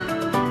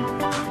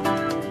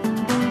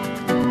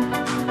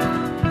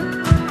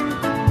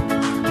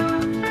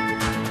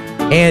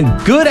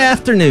And good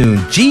afternoon,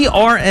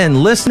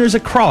 GRN listeners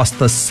across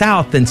the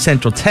South and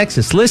Central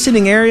Texas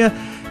listening area.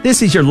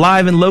 This is your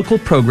live and local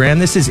program.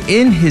 This is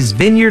In His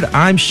Vineyard.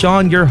 I'm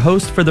Sean, your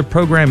host for the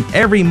program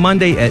every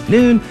Monday at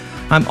noon.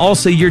 I'm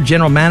also your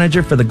general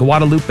manager for the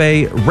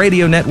Guadalupe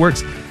Radio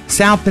Network's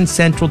South and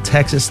Central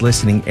Texas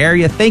listening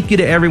area. Thank you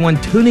to everyone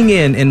tuning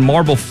in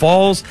Marble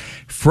Falls,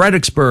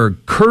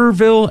 Fredericksburg,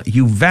 Kerrville,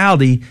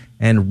 Uvalde,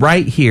 and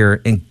right here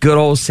in good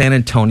old San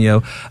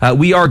Antonio.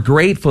 We are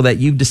grateful that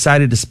you've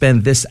decided to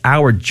spend this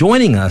hour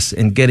joining us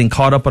and getting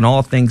caught up on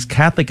all things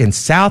Catholic in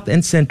South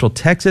and Central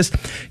Texas.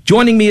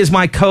 Joining me is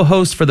my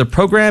co-host for the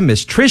program,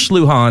 Ms. Trish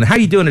Lujan. How are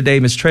you doing today,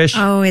 Ms. Trish?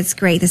 Oh, it's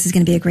great. This is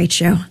going to be a great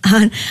show.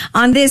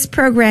 On this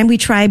program, we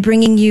try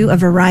bringing you a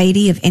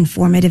variety of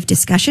informative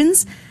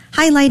discussions,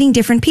 highlighting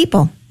different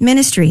people,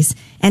 ministries,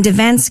 and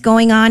events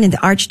going on in the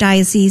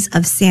Archdiocese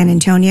of San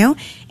Antonio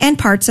and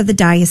parts of the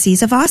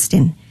Diocese of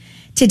Austin.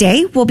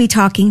 Today, we'll be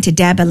talking to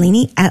Deb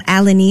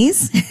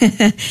Alanese,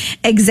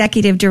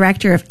 Executive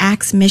Director of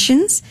Acts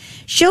Missions.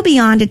 She'll be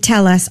on to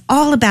tell us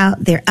all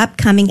about their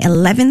upcoming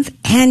 11th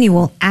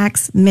Annual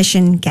Acts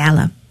Mission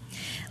Gala.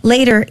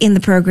 Later in the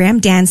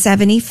program, Dan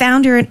Seveny,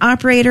 founder and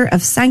operator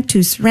of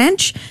Sanctus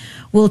Ranch,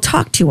 will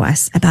talk to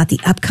us about the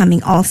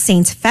upcoming All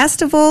Saints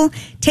Festival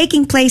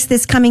taking place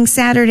this coming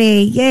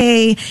Saturday.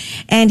 Yay!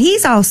 And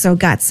he's also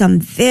got some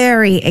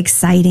very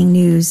exciting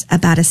news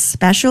about a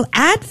special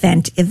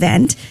Advent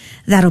event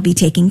that'll be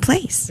taking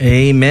place.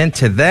 Amen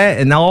to that.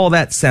 And all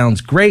that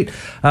sounds great.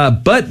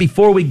 But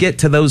before we get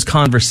to those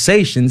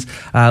conversations,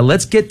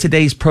 let's get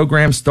today's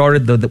program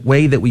started the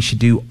way that we should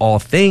do all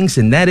things,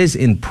 and that is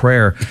in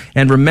prayer.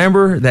 And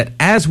remember that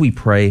as we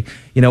pray,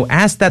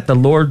 ask that the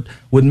Lord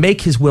would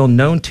make his will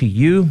known to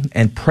you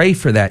and pray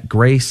for that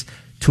grace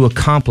to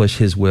accomplish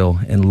his will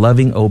in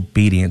loving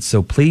obedience.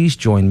 So please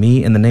join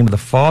me in the name of the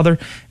Father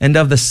and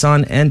of the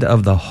Son and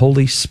of the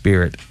Holy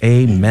Spirit.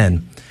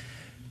 Amen.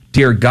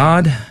 Dear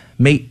God,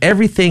 may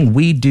everything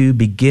we do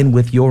begin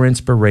with your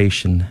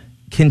inspiration,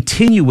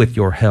 continue with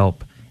your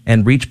help,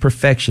 and reach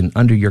perfection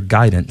under your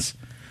guidance.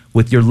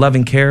 With your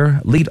loving care,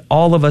 lead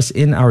all of us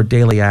in our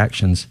daily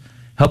actions.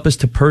 Help us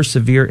to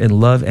persevere in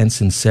love and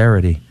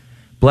sincerity.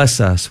 Bless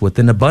us with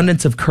an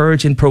abundance of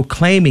courage in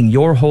proclaiming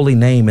your holy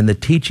name and the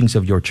teachings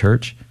of your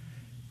church.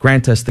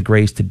 Grant us the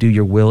grace to do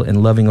your will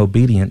in loving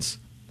obedience.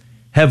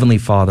 Heavenly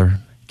Father,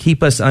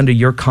 keep us under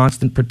your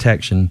constant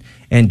protection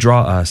and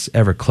draw us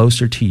ever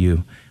closer to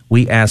you.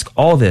 We ask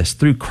all this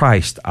through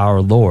Christ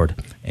our Lord.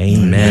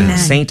 Amen. Amen.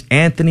 Saint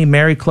Anthony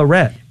Mary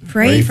Claret,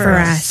 pray for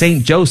us.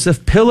 Saint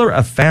Joseph, pillar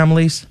of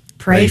families,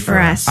 pray for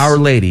us. Our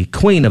Lady,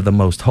 Queen of the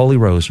Most Holy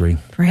Rosary,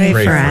 pray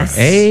for us.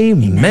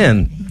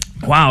 Amen.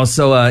 Wow.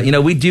 So,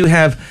 we do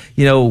have,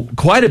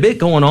 quite a bit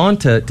going on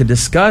to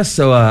discuss.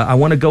 So, I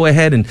want to go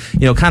ahead and,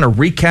 kind of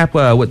recap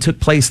what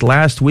took place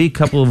last week, a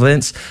couple of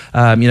events,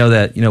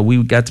 that,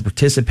 we got to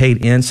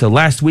participate in. So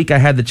last week I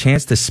had the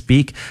chance to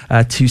speak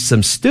to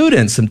some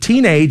students, some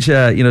teenage,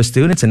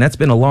 students. And that's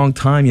been a long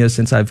time,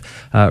 since I've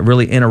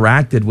really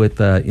interacted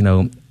with,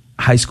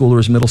 high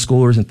schoolers, middle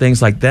schoolers, and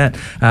things like that.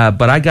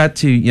 But I got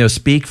to,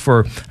 speak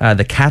for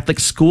the Catholic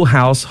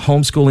Schoolhouse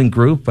homeschooling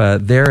group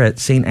there at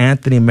St.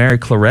 Anthony Mary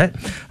Claret.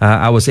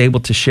 I was able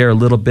to share a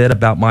little bit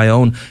about my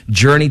own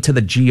journey to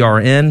the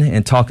GRN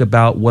and talk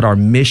about what our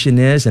mission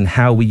is and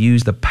how we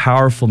use the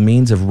powerful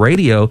means of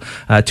radio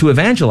to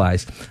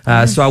evangelize.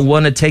 Yes. So I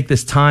want to take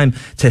this time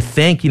to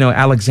thank,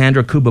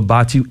 Alexandra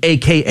Kubabatu,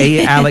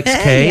 a.k.a. Alex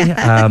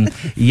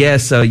K.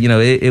 So,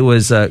 it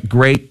was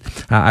great.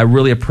 I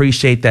really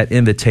appreciate that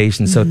invitation.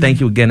 So thank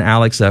you again,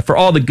 Alex, for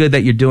all the good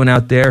that you're doing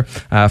out there,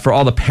 for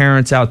all the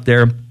parents out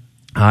there.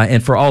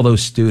 And for all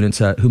those students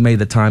who made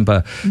the time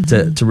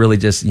to really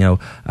just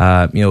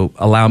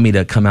allow me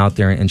to come out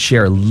there and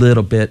share a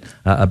little bit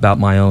about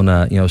my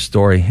own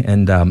story.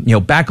 And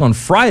back on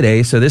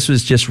Friday, so this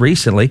was just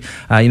recently,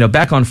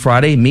 back on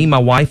Friday, me, my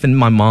wife, and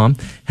my mom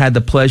had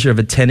the pleasure of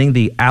attending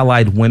the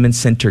Allied Women's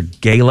Center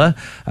Gala.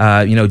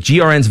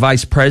 GRN's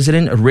Vice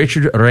President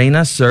Richard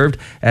Reina served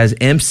as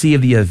MC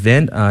of the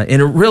event,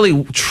 and it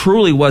really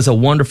truly was a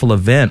wonderful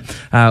event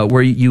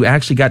where you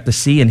actually got to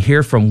see and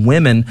hear from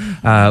women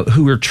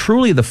who were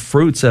truly the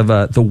fruits of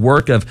the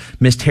work of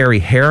Miss Terry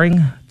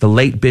Herring, the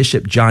late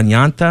Bishop John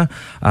Yanta,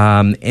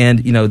 and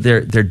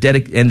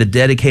the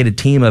dedicated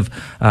team of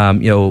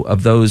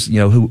those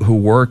who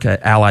work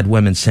at Allied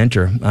Women's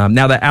Center.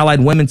 Now the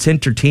Allied Women's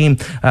Center team,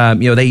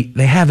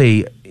 they have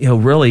a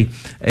really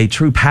a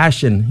true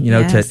passion,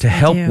 to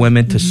help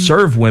women, to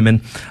serve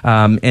women,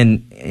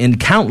 and in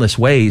countless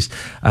ways.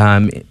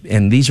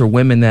 And these are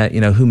women that,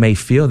 who may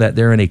feel that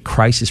they're in a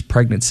crisis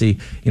pregnancy,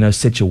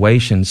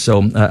 situation.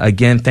 So,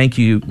 again, thank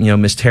you,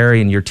 Ms.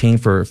 Terry and your team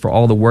for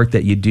all the work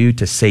that you do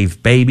to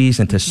save babies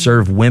and to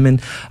serve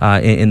women,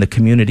 in the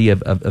community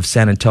of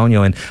San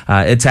Antonio. And,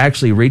 it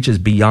actually reaches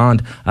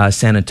beyond,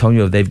 San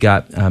Antonio. They've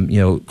got,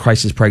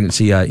 crisis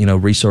pregnancy,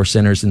 resource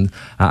centers in,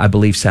 I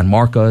believe, San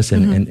Marcos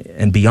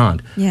and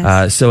beyond.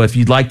 Yes. So if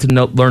you'd like to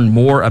learn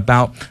more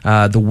about,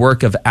 the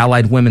work of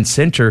Allied Women's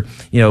Center,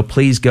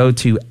 please go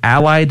to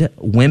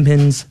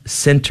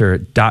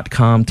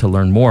AlliedWomen'sCenter.com to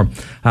learn more.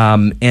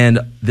 And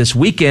this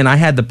weekend, I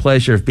had the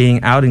pleasure of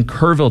being out in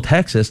Kerrville,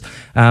 Texas.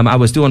 I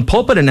was doing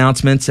pulpit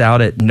announcements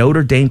out at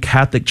Notre Dame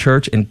Catholic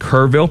Church in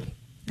Kerrville.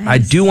 Nice. I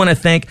do want to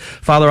thank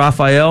Father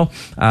Raphael,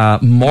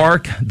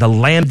 Mark, the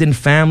Lambden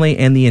family,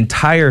 and the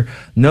entire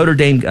Notre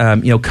Dame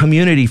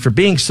community for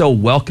being so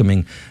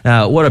welcoming.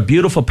 What a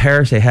beautiful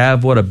parish they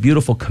have. What a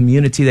beautiful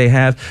community they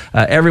have.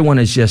 Everyone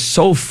is just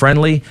so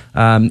friendly,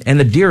 and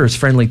the deer is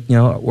friendly.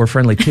 We're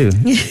friendly too.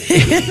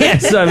 Yeah,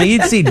 so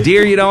you'd see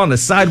deer, on the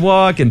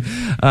sidewalk, and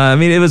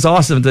it was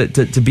awesome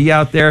to be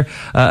out there.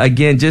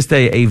 Again, just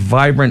a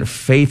vibrant,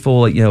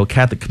 faithful,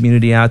 Catholic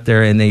community out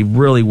there, and they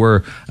really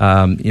were,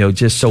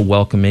 just so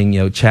welcoming.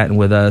 Chatting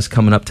with us,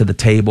 coming up to the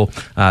table,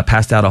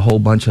 passed out a whole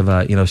bunch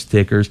of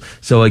stickers.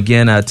 So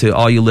again, to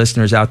all you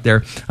listeners out there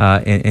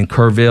in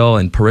Kerrville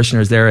and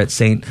parishioners there at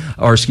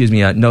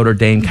Notre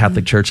Dame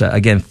Catholic Church,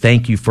 again,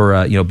 thank you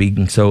for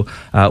being so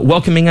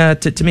welcoming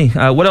to me.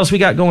 What else we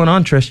got going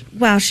on, Trish?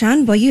 Well,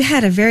 Sean, you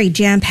had a very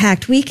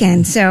jam-packed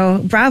weekend,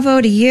 so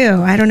bravo to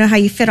you. I don't know how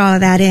you fit all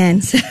of that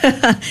in.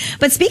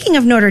 But speaking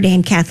of Notre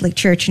Dame Catholic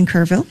Church in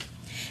Kerrville,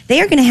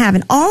 they are going to have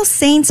an All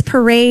Saints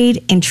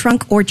Parade and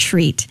Trunk or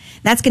Treat.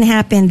 That's going to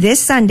happen this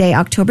Sunday,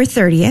 October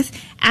 30th,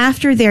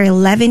 after their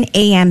 11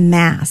 a.m.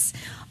 Mass.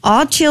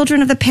 All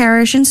children of the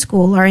parish and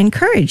school are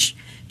encouraged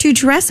to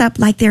dress up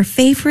like their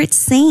favorite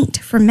saint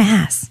for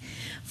Mass.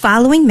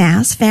 Following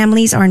Mass,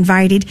 families are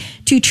invited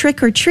to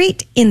trick or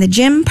treat in the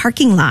gym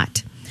parking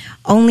lot.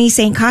 Only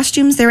saint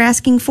costumes they're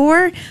asking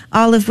for,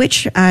 all of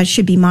which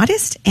should be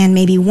modest and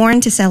may be worn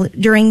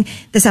during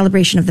the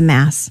celebration of the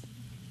Mass.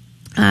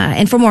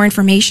 And for more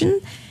information,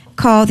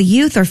 call the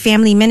Youth or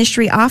Family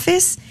Ministry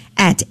office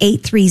at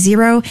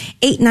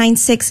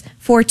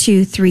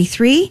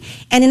 830-896-4233.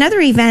 And in other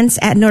events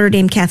at Notre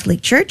Dame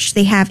Catholic Church,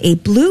 they have a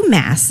Blue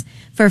Mass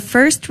for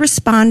first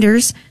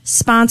responders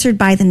sponsored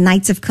by the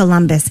Knights of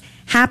Columbus,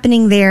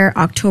 happening there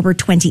October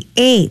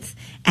 28th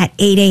at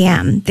 8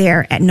 a.m.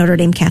 there at Notre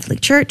Dame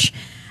Catholic Church.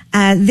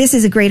 This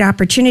is a great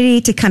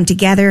opportunity to come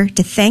together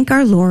to thank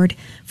our Lord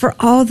for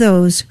all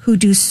those who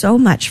do so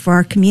much for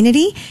our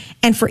community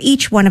and for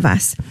each one of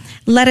us.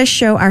 Let us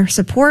show our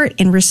support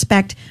and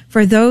respect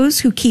for those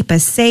who keep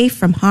us safe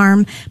from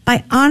harm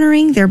by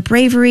honoring their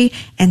bravery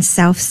and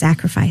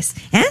self-sacrifice.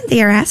 And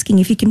they are asking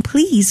if you can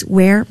please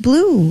wear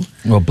blue.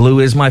 Well, blue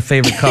is my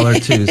favorite color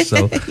too,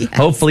 so yes.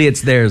 Hopefully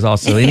it's theirs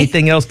also.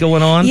 Anything else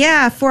going on?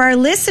 Yeah, for our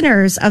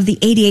listeners of the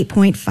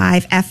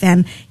 88.5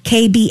 FM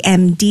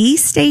KBMD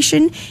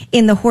station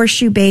in the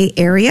Horseshoe Bay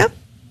area,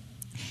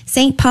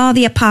 St. Paul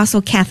the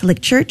Apostle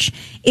Catholic Church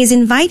is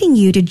inviting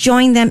you to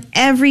join them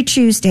every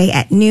Tuesday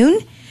at noon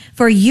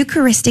for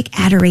Eucharistic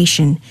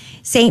adoration.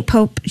 St.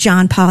 Pope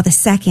John Paul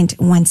II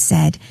once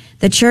said,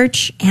 "The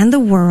Church and the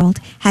world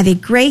have a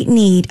great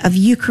need of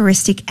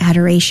Eucharistic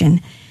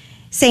adoration."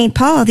 St.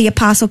 Paul the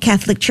Apostle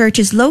Catholic Church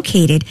is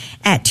located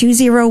at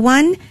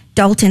 201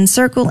 Dalton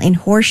Circle in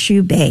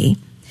Horseshoe Bay.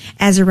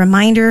 As a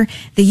reminder,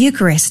 the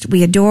Eucharist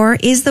we adore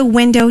is the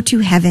window to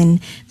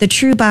heaven, the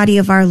true body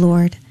of our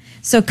Lord.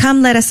 So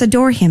come, let us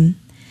adore him.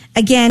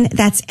 Again,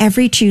 that's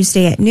every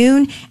Tuesday at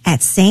noon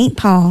at St.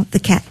 Paul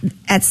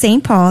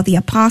the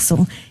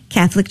Apostle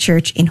Catholic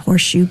Church in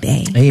Horseshoe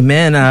Bay.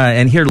 Amen.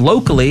 And here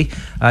locally,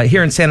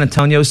 here in San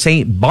Antonio,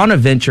 St.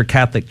 Bonaventure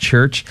Catholic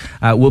Church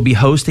will be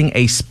hosting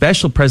a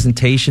special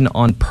presentation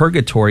on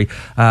purgatory.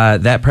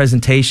 That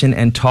presentation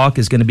and talk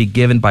is going to be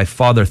given by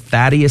Father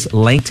Thaddeus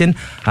Langton.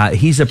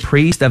 He's a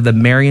priest of the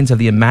Marians of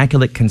the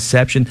Immaculate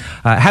Conception.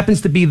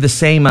 Happens to be the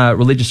same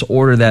religious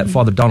order that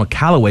Father Donald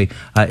Calloway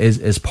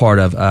is part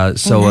of.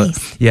 So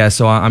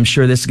I'm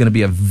sure this is going to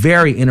be a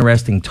very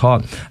interesting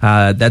talk.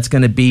 That's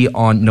going to be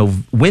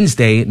on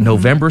Wednesday,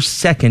 November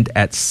 2nd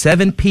at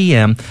 7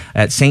 p.m.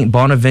 at St.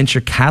 Bonaventure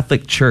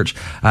Catholic Church.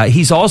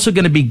 He's also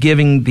going to be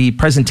giving the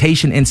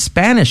presentation in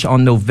Spanish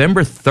on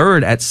November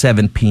 3rd at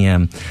 7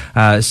 p.m.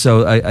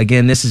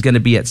 Again, this is going to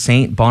be at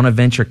St.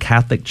 Bonaventure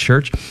Catholic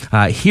Church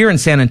here in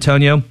San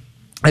Antonio.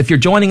 If you're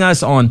joining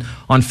us on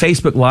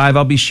Facebook Live,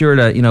 I'll be sure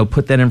to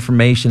put that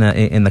information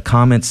in the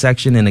comments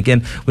section. And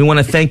again, we want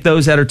to thank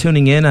those that are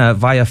tuning in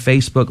via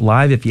Facebook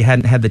Live. If you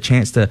hadn't had the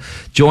chance to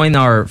join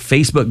our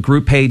Facebook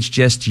group page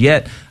just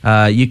yet,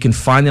 you can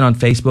find it on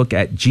Facebook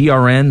at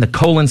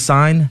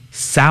GRN,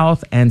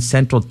 South and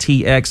Central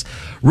TX.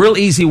 Real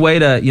easy way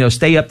to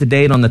stay up to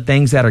date on the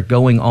things that are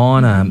going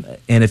on.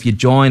 And if you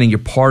join and you're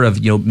part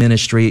of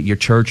ministry at your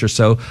church or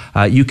so,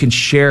 you can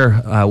share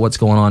what's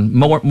going on.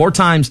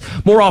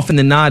 More often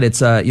than not,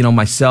 it's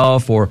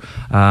myself or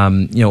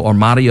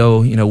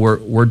Mario.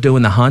 We're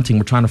doing the hunting.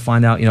 We're trying to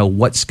find out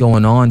what's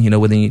going on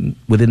within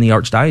the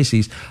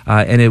archdiocese,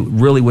 and it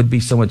really would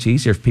be so much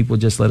easier if people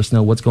would just let us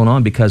know what's going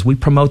on, because we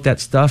promote that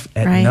stuff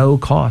at no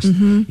cost.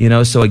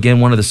 So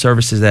again, one of the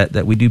services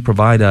that we do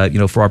provide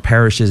for our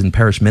parishes and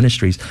parish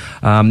ministries.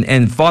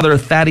 And Father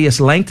Thaddeus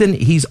Langton,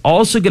 he's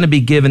also going to be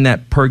giving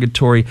that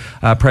purgatory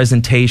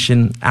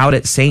presentation out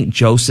at St.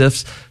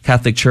 Joseph's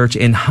Catholic Church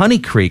in Honey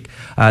Creek.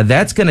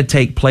 That's going to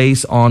take place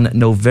place on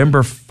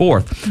November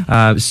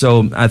 4th.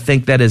 So I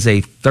think that is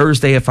a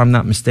Thursday, if I'm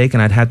not mistaken.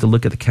 I'd have to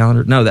look at the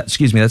calendar. No, that's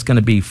going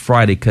to be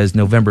Friday because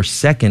November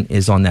 2nd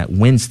is on that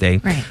Wednesday.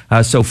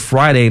 Right. So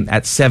Friday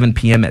at 7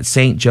 p.m. at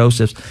St.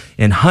 Joseph's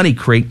in Honey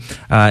Creek.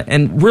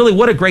 And really,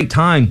 what a great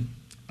time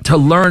to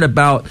learn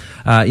about,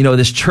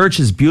 this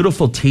church's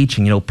beautiful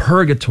teaching,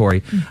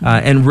 purgatory.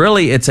 And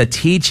really, it's a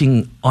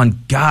teaching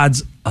on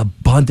God's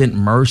abundant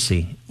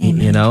mercy.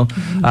 Amen.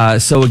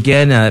 So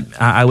again,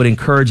 I would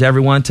encourage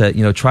everyone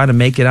to, try to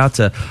make it out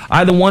to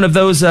either one of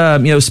those,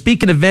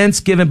 speaking events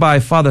given by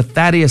Father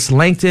Thaddeus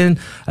Langton.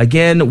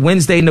 Again,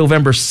 Wednesday,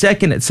 November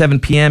 2nd at 7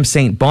 p.m.,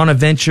 St.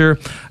 Bonaventure.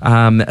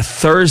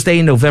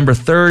 Thursday, November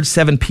 3rd,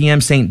 7 p.m.,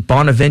 St.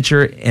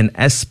 Bonaventure in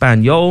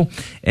Espanol.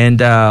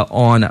 And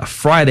on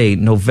Friday,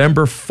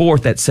 November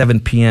 4th at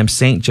 7 p.m.,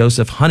 St.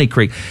 Joseph, Honey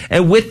Creek.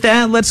 And with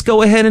that, let's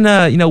go ahead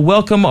and,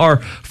 welcome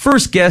our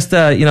first guest,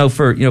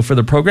 for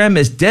the program,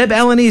 Miss Deb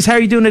Allen. How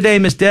are you doing today,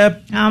 Miss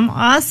Deb? I'm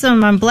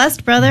awesome. I'm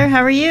blessed, brother.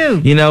 How are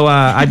you?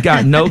 I've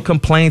got no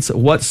complaints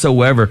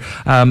whatsoever.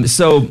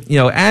 So,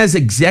 as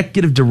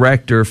executive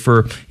director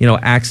for,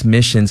 Acts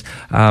Missions,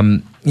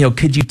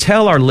 could you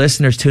tell our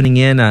listeners tuning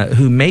in,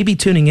 who may be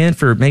tuning in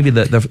for maybe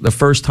the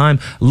first time,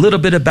 a little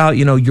bit about,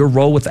 your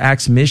role with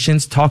Acts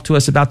Missions? Talk to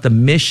us about the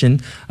mission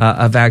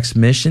of Acts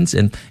Missions,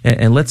 and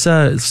let's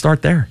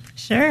start there.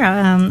 Sure.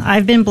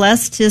 I've been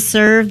blessed to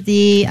serve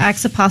the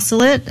Acts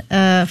Apostolate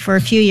for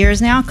a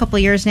couple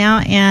years now.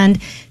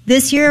 And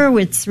this year,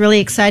 it's really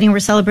exciting. We're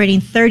celebrating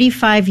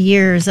 35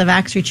 years of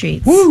Acts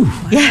Retreats. Woo!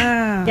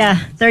 Yeah.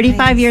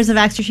 35 years of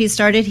Acts Retreats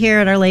started here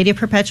at Our Lady of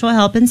Perpetual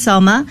Help in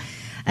Selma.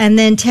 And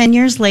then 10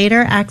 years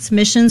later, Acts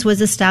Missions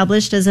was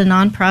established as a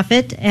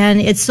nonprofit,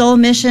 and its sole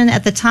mission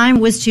at the time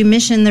was to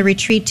mission the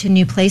retreat to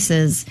new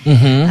places.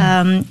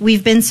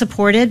 We've been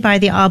supported by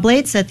the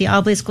Oblates at the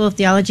Oblate School of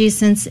Theology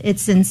since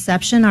its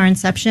inception,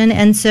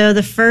 and so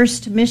the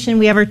first mission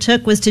we ever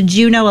took was to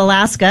Juneau,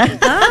 Alaska.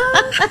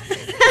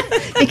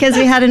 Because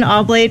we had an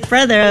Oblate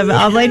friend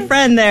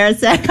there.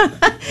 So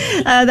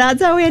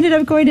that's how we ended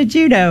up going to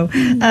Juneau.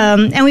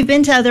 And we've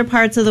been to other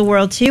parts of the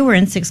world, too. We're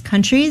in 6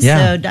 countries.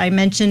 Yeah. So I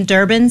mentioned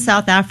Durban,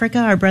 South Africa.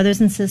 Our brothers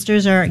and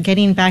sisters are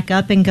getting back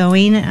up and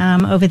going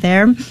over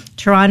there.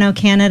 Toronto,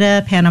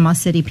 Canada, Panama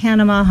City,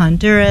 Panama,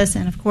 Honduras,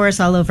 and, of course,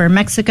 all over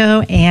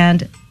Mexico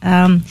and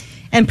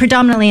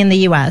predominantly in the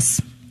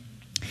U.S.,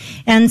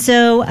 And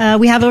so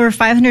we have over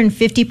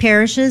 550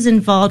 parishes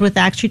involved with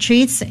Acts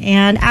Retreats.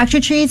 And Acts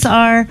Retreats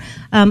are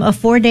a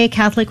 4-day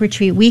Catholic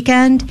retreat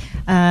weekend.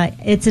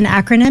 It's an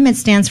acronym. It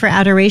stands for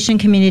Adoration,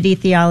 Community,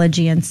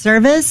 Theology, and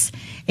Service.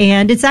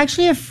 And it's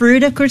actually a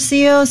fruit of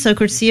Cursillo. So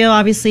Cursillo,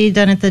 obviously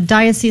done at the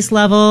diocese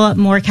level,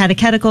 more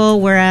catechetical,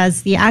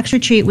 whereas the Acts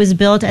Retreat was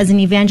built as an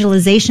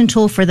evangelization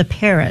tool for the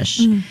parish.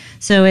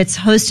 So it's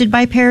hosted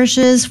by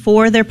parishes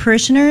for their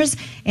parishioners,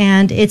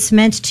 and it's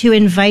meant to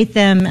invite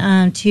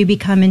them to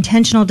become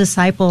intentional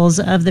disciples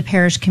of the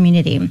parish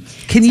community.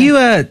 Can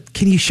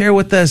you share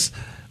with us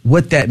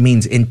what that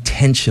means,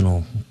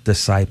 intentional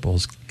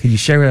disciples? Can you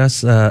share with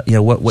us,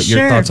 what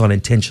your thoughts on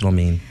intentional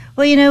mean?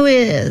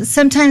 Well,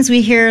 sometimes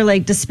we hear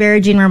like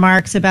disparaging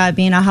remarks about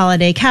being a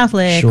holiday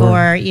Catholic, Sure.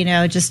 or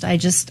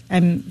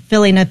I'm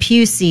filling a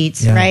pew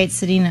seat, right,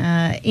 sitting.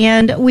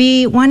 And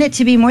we want it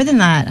to be more than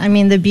that. I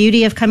mean, the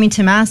beauty of coming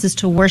to Mass is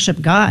to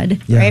worship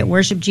God, right?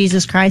 Worship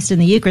Jesus Christ in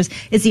the Eucharist.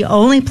 It's the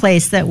only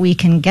place that we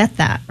can get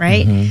that,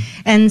 right?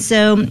 And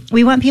so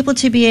we want people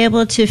to be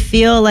able to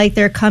feel like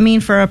they're coming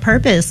for a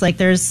purpose, like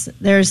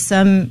there's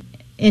some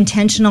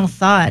intentional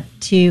thought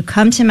to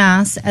come to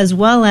Mass as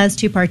well as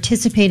to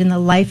participate in the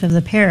life of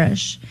the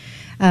parish.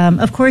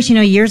 Of course,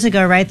 years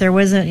ago, right, there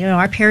wasn't,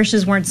 our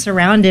parishes weren't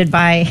surrounded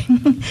by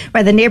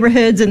by the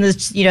neighborhoods and the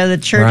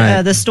church,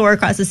 right. The store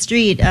across the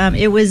street.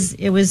 It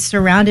was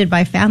surrounded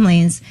by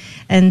families,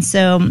 and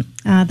so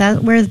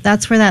that's where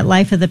that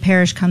life of the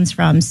parish comes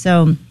from.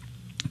 So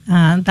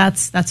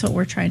that's what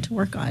we're trying to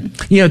work on.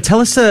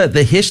 Tell us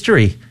the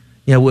history.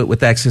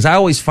 With Acts, because I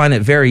always find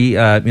it very,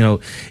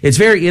 it's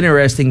very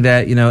interesting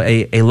that,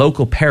 a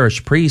local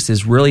parish priest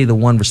is really the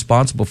one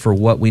responsible for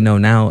what we know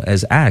now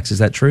as Acts. Is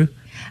that true?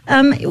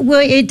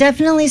 Well, it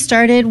definitely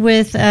started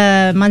with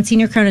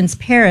Monsignor Cronin's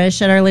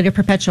parish at Our Lady of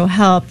Perpetual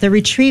Help. The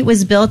retreat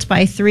was built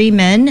by 3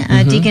 men,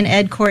 Deacon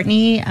Ed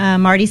Courtney,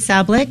 Marty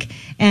Sablick,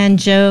 and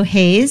Joe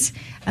Hayes,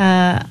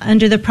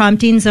 under the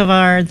promptings of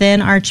our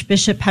then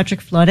Archbishop Patrick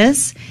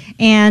Flores.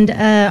 And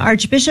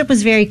Archbishop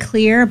was very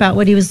clear about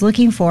what he was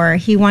looking for.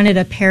 He wanted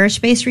a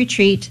parish-based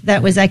retreat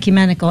that was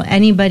ecumenical.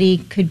 Anybody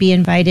could be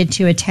invited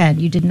to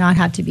attend. You did not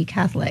have to be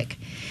Catholic.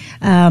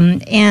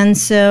 And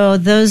so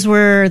those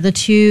were the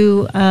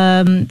 2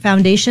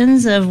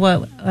 foundations of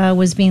what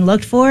was being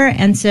looked for.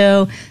 And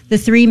so the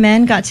 3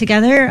 men got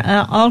together,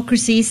 all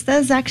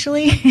Crucistas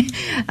actually,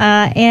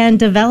 and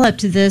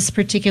developed this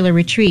particular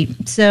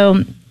retreat.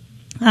 So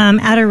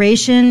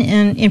adoration,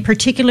 in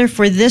particular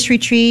for this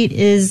retreat,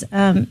 is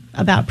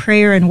about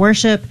prayer and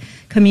worship,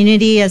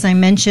 community, as I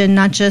mentioned,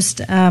 not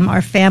just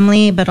our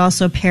family, but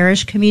also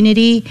parish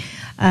community.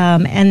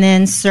 and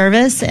then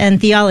service and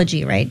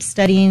theology, right?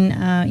 Studying,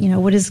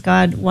 what does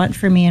God want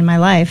for me in my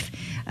life?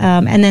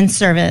 And then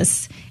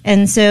service.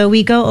 And so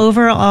we go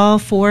over all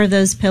 4 of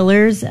those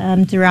pillars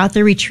throughout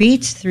the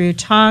retreat through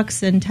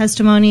talks and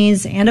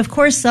testimonies, and of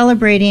course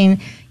celebrating,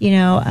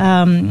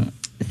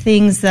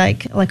 things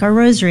like our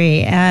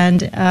rosary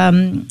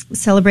and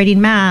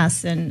celebrating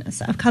Mass and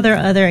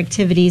other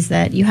activities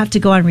that you have to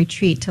go on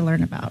retreat to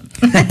learn about.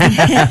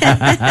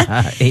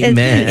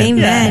 Amen.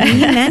 Amen.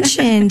 You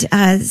mentioned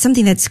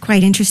something that's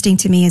quite interesting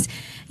to me is,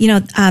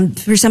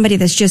 for somebody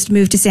that's just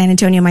moved to San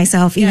Antonio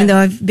myself, even though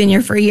I've been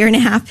here for a year and a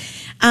half,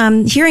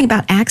 hearing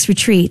about Acts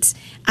retreats,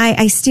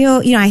 I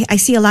still, I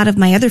see a lot of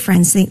my other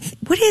friends think,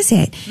 what is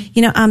it?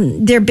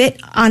 They're a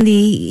bit on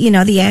the,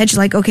 the edge,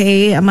 like,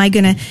 okay,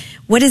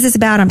 what is this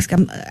about?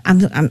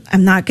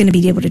 I'm not going to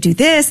be able to do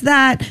this,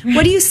 that.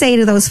 What do you say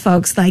to those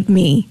folks like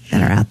me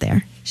that are out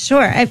there?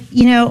 Sure. I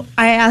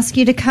ask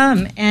you to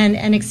come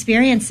and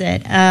experience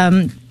it.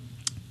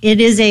 It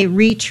is a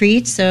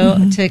retreat, so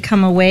to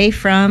come away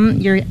from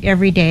your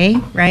everyday,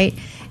 right?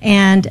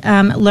 And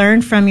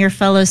learn from your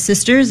fellow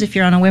sisters if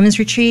you're on a women's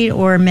retreat,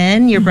 or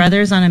men, your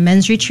brothers on a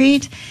men's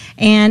retreat,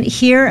 and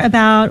hear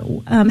about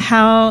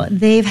how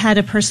they've had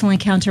a personal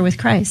encounter with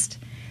Christ.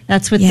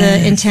 That's what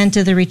the intent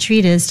of the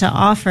retreat is, to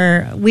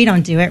offer. We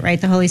don't do it, right?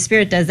 The Holy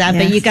Spirit does that,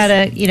 but you got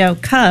to,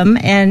 come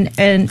and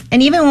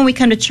even when we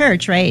come to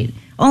church, right?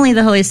 Only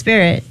the Holy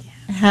Spirit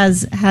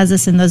has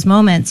us in those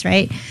moments,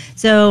 right?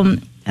 So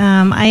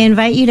I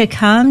invite you to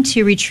come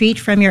to retreat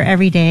from your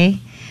everyday.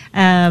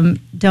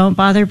 Don't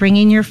bother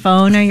bringing your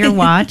phone or your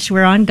watch.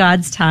 We're on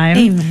God's time.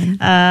 Amen.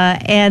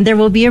 And there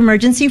will be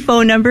emergency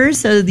phone numbers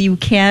so that you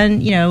can,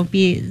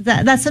 be,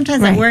 that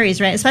sometimes that worries,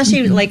 right?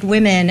 Especially like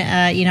women,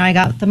 I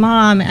got the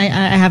mom, I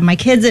have my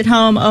kids at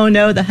home. Oh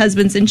no, the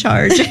husband's in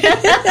charge.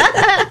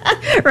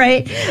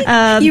 Right?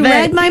 You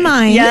read my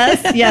mind.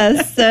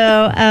 Yes.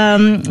 So,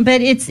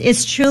 but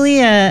it's truly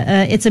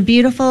it's a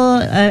beautiful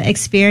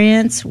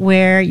experience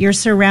where you're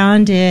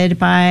surrounded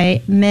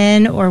by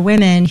men or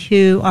women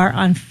who are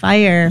on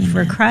fire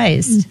for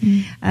Christ,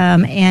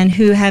 and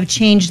who have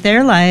changed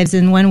their lives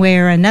in one way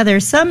or another.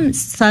 Some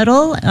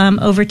subtle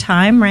over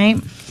time, right?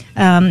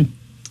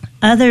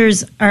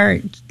 Others are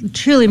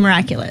truly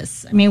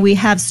miraculous. I mean, we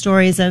have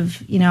stories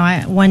of,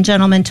 one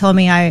gentleman told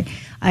me I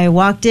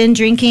walked in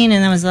drinking,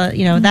 and that was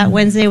that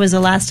Wednesday was the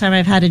last time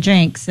I've had a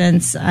drink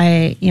since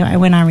I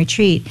went on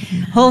retreat.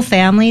 Whole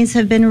families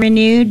have been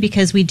renewed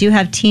because we do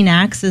have teen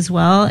acts as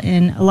well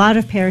in a lot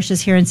of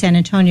parishes here in San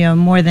Antonio,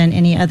 more than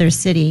any other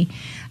city.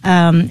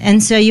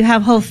 And so you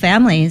have whole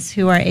families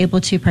who are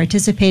able to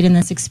participate in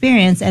this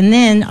experience and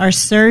then are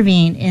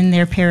serving in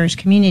their parish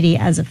community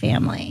as a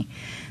family.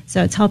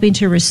 So it's helping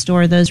to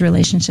restore those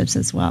relationships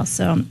as well.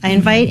 So I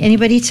invite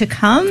anybody to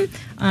come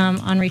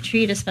on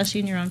retreat,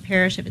 especially in your own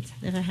parish if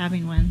they're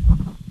having one.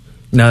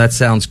 No, that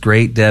sounds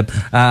great, Deb.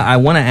 I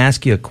want to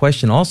ask you a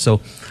question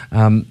also.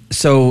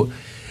 So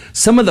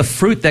some of the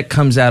fruit that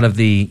comes out of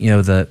the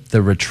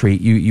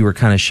retreat, you were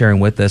kind of sharing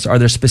with us. Are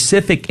there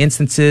specific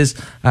instances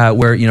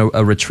where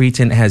a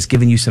retreatant has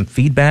given you some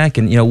feedback,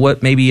 and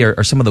what maybe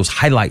are some of those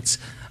highlights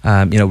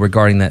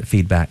regarding that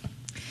feedback?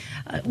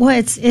 Well,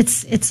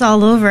 it's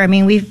all over. I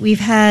mean, we've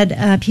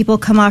had people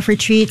come off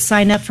retreat,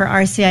 sign up for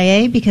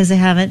RCIA because they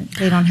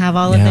don't have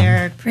all of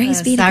their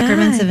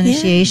sacraments of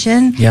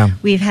initiation. Yeah.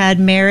 We've had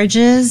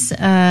marriages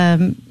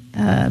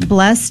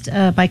blessed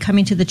by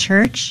coming to the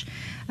church.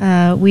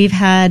 We've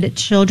had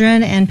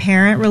children and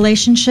parent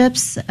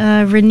relationships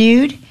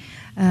renewed.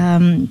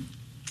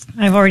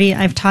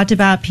 I've talked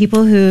about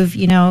people who've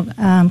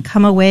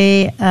come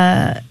away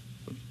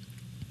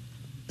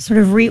sort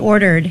of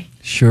reordered,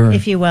 sure,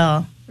 if you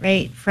will,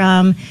 right,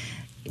 from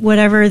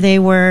whatever they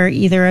were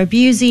either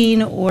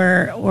abusing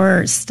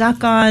or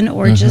stuck on,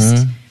 or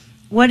just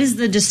what is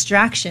the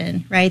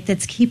distraction, right,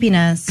 that's keeping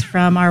us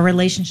from our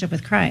relationship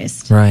with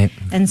Christ, right?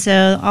 And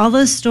so all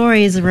those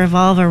stories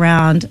revolve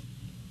around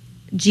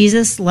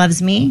Jesus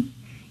loves me.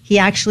 He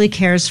actually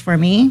cares for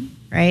me,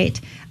 right?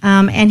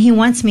 And he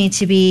wants me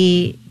to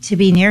be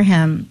near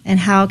him. And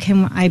how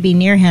can I be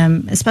near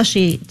him,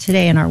 especially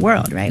today in our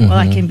world, right? Well,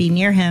 I can be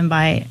near him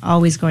by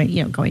always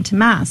going to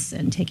Mass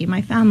and taking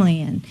my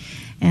family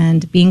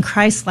and being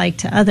Christ-like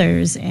to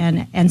others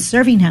and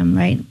serving him,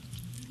 right?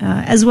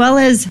 As well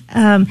as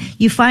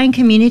you find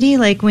community,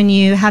 like when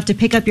you have to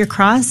pick up your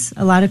cross.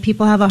 A lot of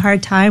people have a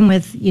hard time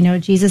with,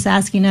 Jesus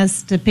asking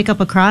us to pick up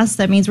a cross.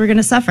 That means we're going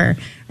to suffer,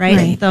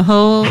 right?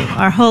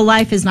 Our whole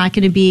life is not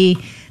going to be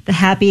the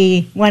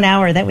happy 1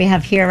 hour that we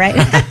have here, right?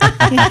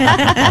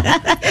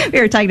 We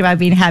were talking about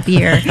being happy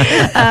here.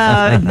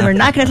 We're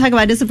not going to talk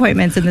about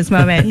disappointments in this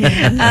moment.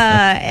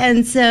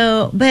 And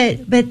so,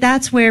 but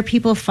that's where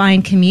people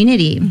find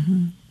community.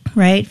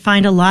 Right,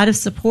 find a lot of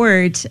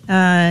support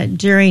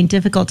during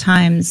difficult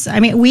times. I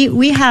mean,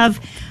 we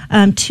have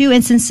 2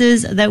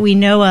 instances that we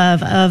know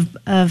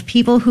of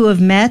people who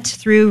have met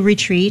through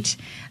retreat,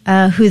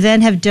 who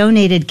then have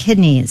donated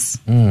kidneys.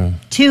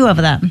 2 of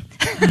them.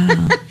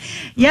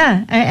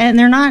 Yeah, and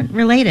they're not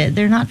related.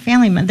 They're not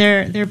family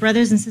members. They're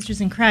brothers and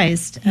sisters in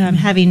Christ,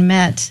 having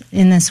met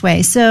in this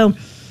way. So,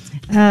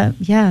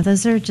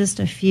 those are just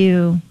a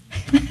few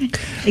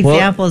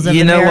examples of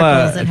the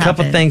miracles that a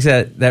couple happen. things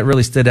that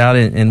really stood out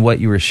in what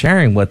you were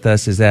sharing with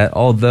us is that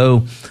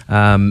although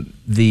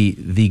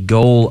the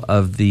goal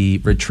of the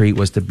retreat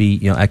was to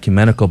be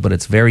ecumenical, but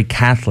it's very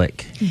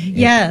Catholic.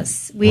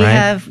 Yes, we right?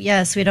 have.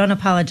 Yes, we don't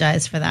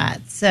apologize for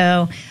that.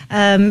 So,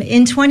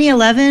 in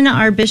 2011,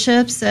 our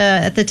bishops,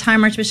 at the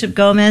time, Archbishop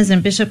Gomez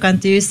and Bishop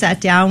Cantu sat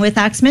down with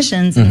Acts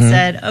Missions and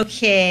said,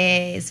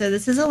 "Okay, so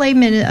this is a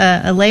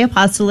lay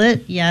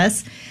apostolate.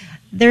 Yes,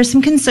 there's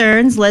some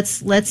concerns.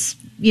 Let's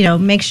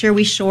make sure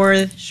we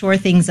shore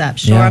things up,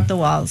 shore up the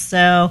walls."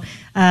 So.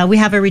 We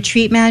have a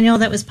retreat manual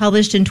that was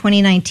published in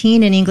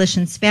 2019 in English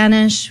and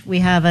Spanish. We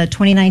have a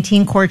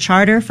 2019 core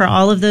charter for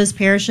all of those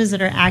parishes that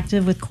are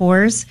active with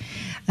cores.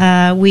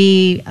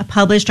 We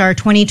published our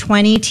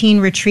 2020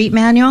 teen retreat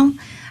manual.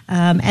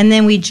 And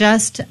then we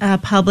just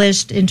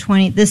published in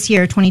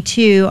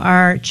 22,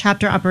 our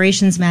chapter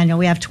operations manual.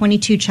 We have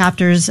 22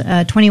 chapters,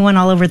 21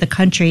 all over the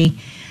country.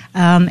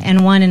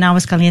 And 1 in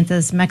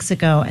Aguascalientes,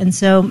 Mexico. And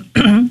so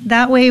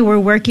that way we're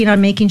working on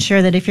making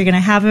sure that if you're going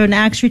to have an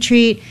Acts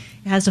retreat,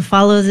 it has to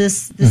follow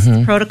this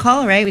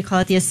protocol, right? We call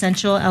it the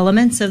essential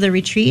elements of the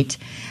retreat.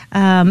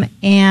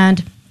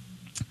 And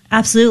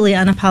absolutely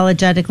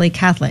unapologetically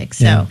Catholic.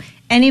 So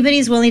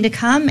anybody's willing to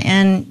come,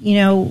 and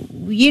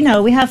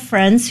we have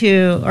friends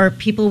or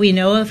people we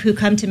know of who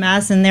come to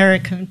Mass and they're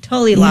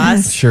totally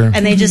lost, sure.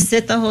 and they just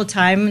sit the whole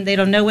time. They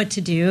don't know what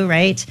to do,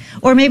 right?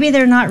 Or maybe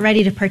they're not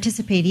ready to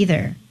participate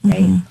either,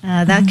 right?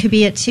 That could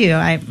be it too.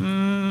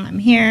 I'm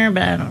here,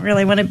 but I don't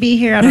really want to be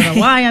here. I don't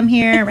know why I'm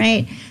here,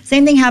 right?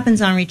 Same thing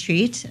happens on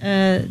retreat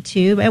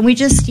too, and we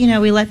just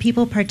we let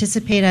people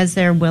participate as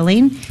they're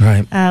willing,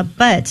 right?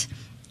 But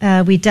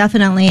we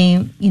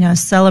definitely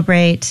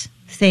celebrate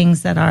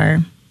things that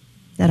are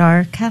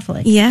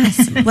Catholic.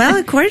 Yes. Well,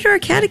 according to our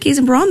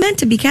catechism, we're all meant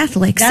to be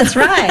Catholics. That's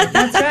right.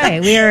 That's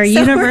right. We are a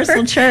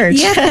universal church.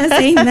 Yes,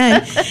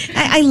 amen.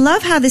 I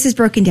love how this is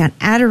broken down: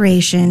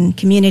 adoration,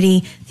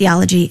 community,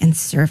 theology, and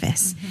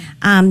service.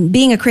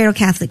 Being a cradle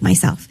Catholic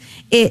myself,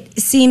 it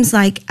seems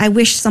like I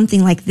wish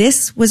something like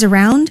this was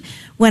around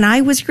when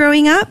I was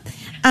growing up.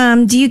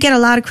 Do you get a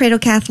lot of cradle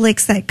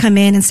Catholics that come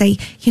in and say,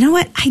 "You know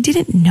what? I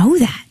didn't know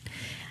that."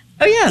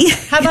 Oh, yeah.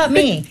 How about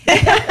me?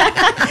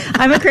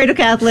 I'm a cradle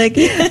Catholic.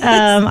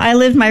 I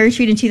lived my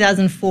retreat in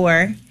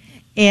 2004.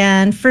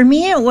 And for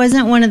me, it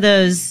wasn't one of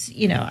those,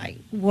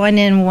 one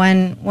in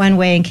one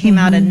way and came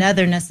out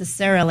another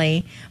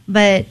necessarily.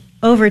 But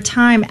over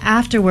time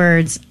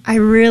afterwards,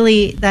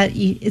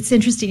 it's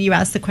interesting you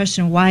asked the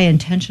question, why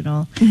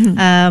intentional?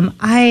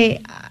 I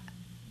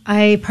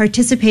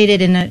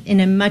participated in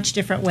a much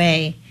different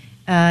way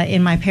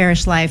in my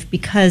parish life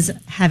because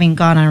having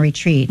gone on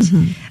retreat,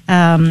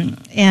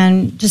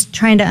 and just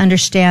trying to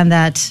understand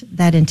that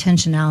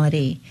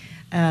intentionality.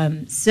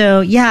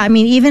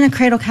 Even a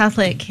cradle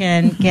Catholic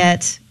can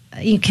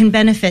can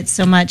benefit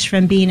so much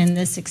from being in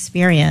this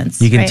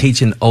experience. You can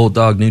teach an old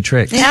dog new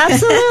tricks.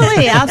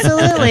 Absolutely.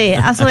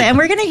 And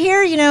we're going to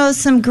hear,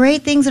 some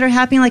great things that are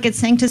happening, like at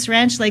Sanctus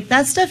Ranch. Like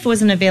that stuff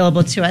wasn't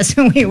available to us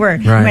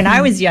when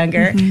I was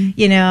younger,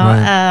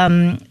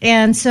 Right.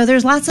 And so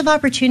there's lots of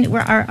opportunity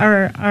where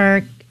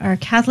our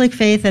Catholic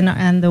faith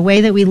and the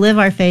way that we live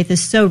our faith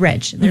is so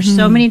rich. There's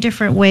so many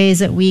different ways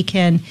that we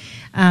can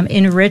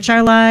enrich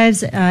our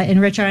lives,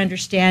 enrich our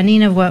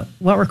understanding of what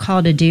we're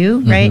called to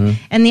do, right?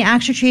 And the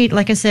Acts Retreat,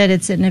 like I said,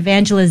 it's an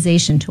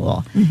evangelization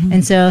tool.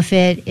 And so if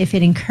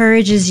it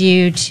encourages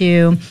you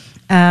to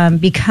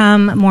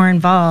become more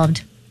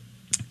involved,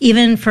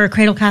 even for a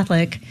cradle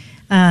Catholic,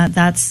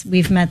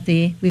 we've met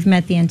the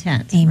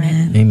intent.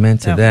 Amen. Right? Amen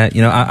to that.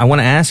 I want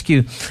to ask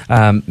you,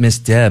 Miss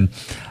Deb,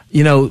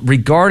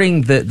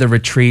 regarding the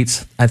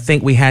retreats, I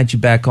think we had you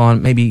back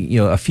on maybe,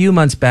 a few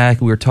months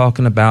back. We were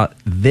talking about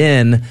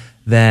then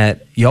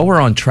that y'all were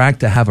on track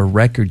to have a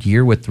record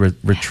year with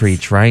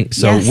retreats, right?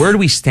 So where do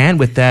we stand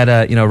with that,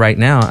 right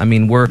now? I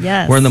mean, we're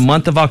in the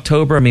month of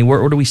October. I mean,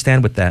 where do we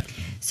stand with that?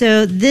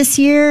 So this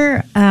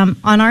year, on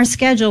our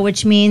schedule,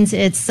 which means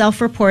it's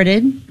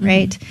self-reported,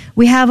 right?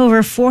 We have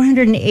over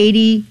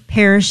 480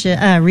 parish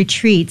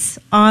retreats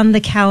on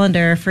the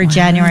calendar for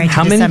January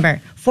to December.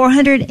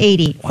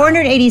 480.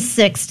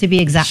 486 to be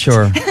exact.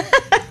 Sure.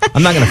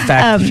 I'm not going to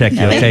fact check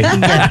you, okay?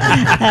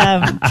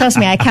 Trust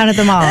me, I counted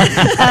them all.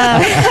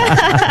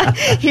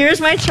 Here's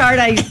my chart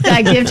I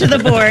give to the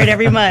board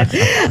every month.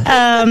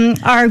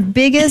 Our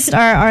biggest,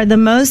 the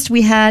most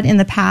we had in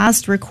the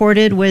past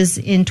recorded was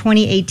in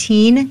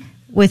 2018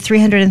 with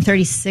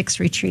 336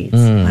 retreats.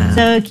 Wow.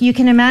 So you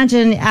can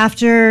imagine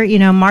after,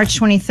 March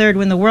 23rd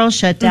when the world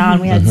shut down,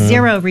 we had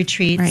 0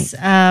 retreats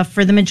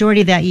for the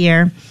majority of that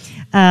year.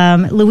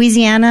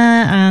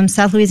 Louisiana,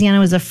 South Louisiana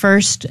was the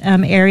first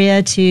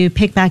area to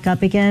pick back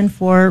up again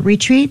for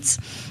retreats.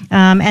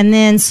 And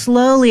then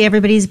slowly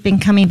everybody's been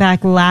coming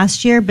back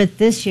last year, but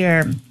this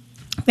year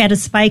We had a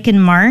spike in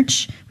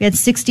March. We had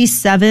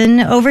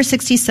over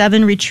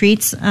 67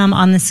 retreats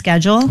on the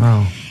schedule.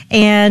 Wow.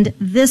 And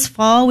this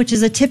fall, which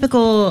is a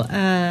typical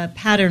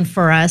pattern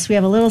for us, we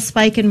have a little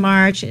spike in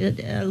March, and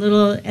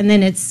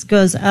then it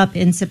goes up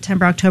in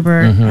September,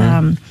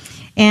 October.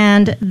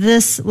 And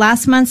this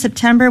last month,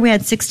 September, we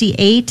had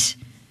 68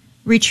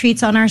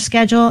 retreats on our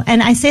schedule.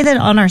 And I say that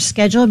on our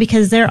schedule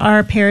because there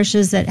are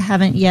parishes that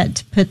haven't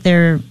yet put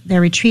their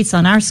retreats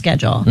on our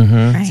schedule.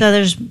 Right. So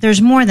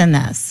there's more than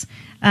this.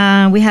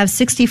 We have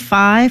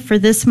 65 for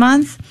this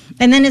month,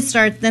 and then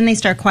they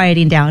start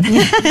quieting down.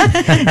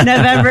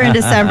 November and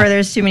December,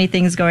 there's too many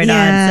things going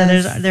on,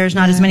 so there's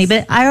not as many.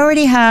 But I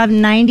already have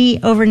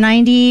over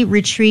 90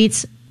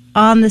 retreats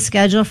on the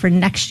schedule for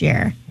next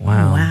year.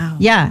 Wow.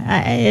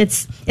 Yeah,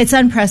 it's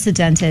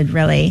unprecedented,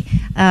 really,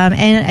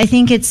 and I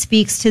think it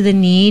speaks to the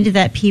need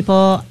that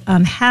people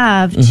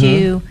have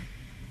to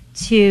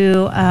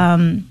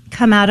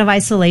come out of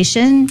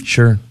isolation.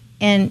 Sure.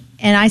 And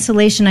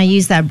isolation, I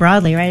use that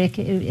broadly, right?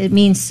 It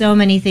means so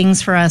many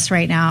things for us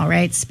right now,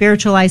 right?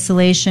 Spiritual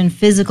isolation,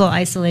 physical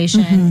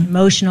isolation,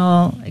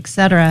 emotional,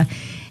 etc.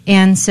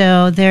 And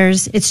so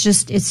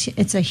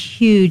it's a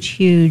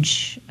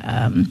huge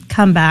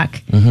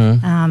comeback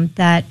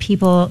that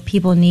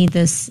people need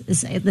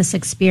this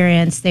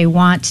experience. They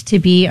want to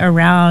be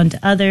around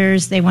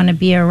others. They want to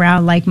be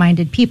around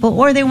like-minded people,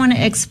 or they want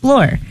to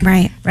explore.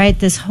 Right.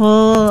 This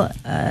whole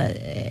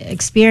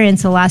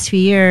experience the last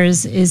few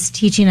years is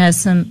teaching us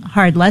some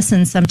hard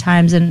lessons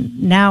sometimes,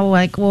 and now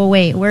well,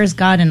 wait, where's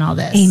God in all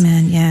this?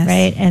 Amen. Yes.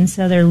 Right. And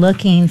so they're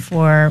looking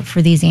for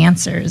these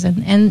answers,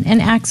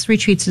 and Acts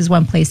Retreats is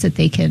one place that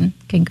they can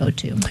go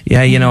to.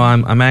 Yeah,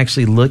 I'm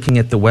actually looking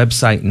at the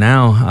website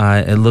now.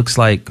 It looks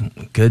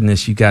like,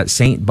 goodness, you got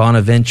St.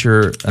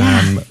 Bonaventure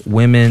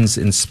women's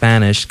in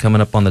Spanish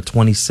coming up on the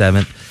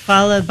 27th.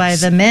 Followed by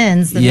the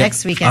men's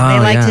next weekend. They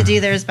like to do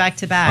theirs back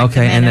to back.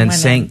 Okay, and then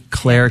St.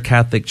 Clair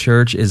Catholic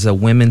Church is a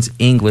women's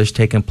English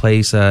taking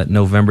place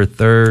November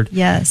 3rd.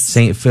 Yes.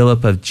 St.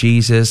 Philip of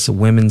Jesus,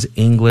 women's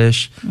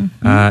English.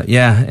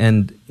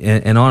 And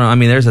on. I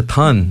mean, there's a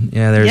ton.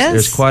 Yeah,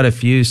 there's quite a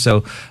few.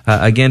 So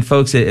again,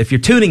 folks, if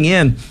you're tuning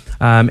in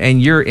and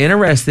you're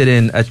interested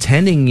in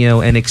attending,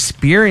 and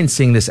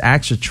experiencing this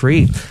Acts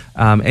retreat,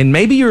 and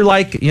maybe you're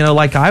like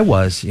I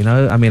was.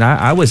 I mean,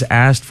 I was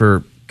asked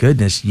for,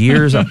 goodness,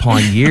 years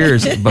upon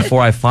years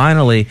before I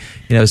finally,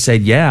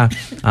 said, yeah,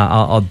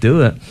 I'll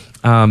do it.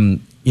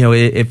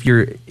 If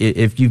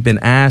you've been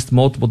asked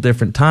multiple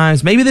different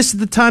times, maybe this is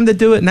the time to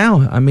do it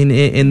now. I mean,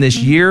 in this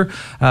year,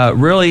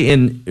 really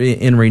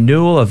in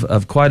renewal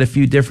of quite a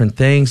few different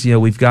things.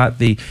 We've got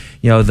the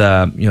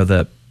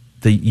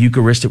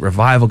Eucharistic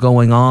revival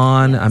going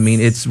on. Yes. I mean,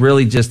 it's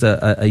really just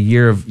a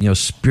year of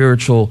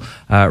spiritual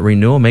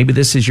renewal. Maybe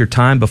this is your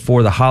time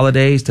before the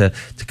holidays to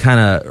kind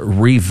of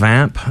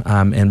revamp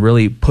and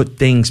really put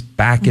things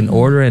back in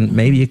order. And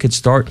maybe you could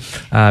start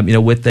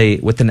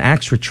with an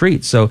Acts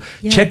retreat. So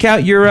check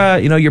out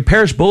your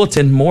parish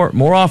bulletin.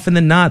 More often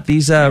than not,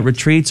 these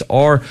retreats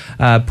are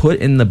put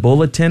in the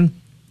bulletin.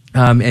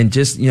 And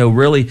just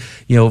really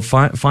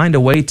find a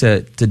way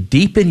to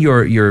deepen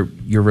your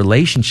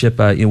relationship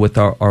with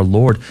our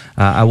Lord.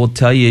 I will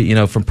tell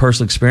you from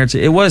personal experience,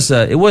 it was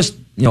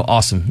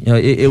awesome.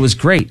 It was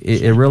great.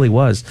 It really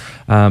was.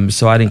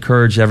 So I'd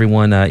encourage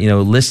everyone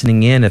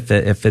listening in, if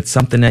it's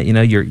something that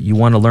you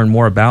want to learn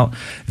more about,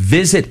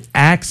 visit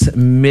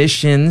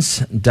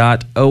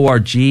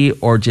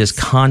actsmissions.org or just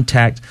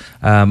contact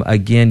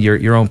again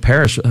your own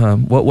parish.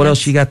 What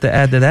else you got to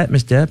add to that,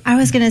 Miss Deb? I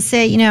was going to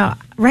say,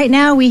 right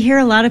now we hear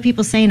a lot of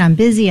people saying, I'm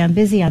busy. Yeah. I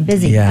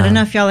don't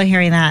know if y'all are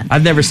hearing that.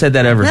 I've never said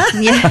that ever.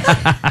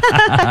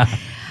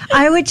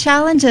 I would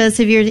challenge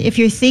us, if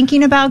you're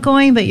thinking about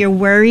going, but you're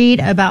worried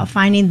about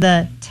finding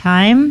the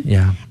time,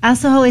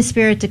 ask the Holy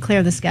Spirit to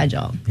clear the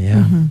schedule.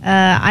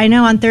 I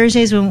know on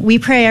Thursdays when we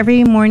pray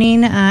every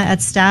morning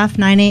at staff,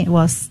 9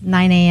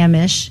 a.m.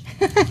 ish.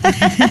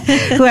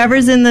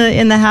 Whoever's in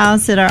the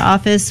house at our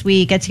office,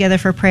 we get together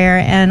for prayer.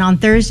 And on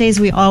Thursdays,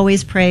 we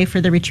always pray for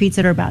the retreats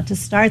that are about to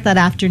start that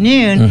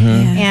afternoon.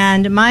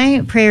 And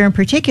my prayer in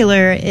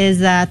particular is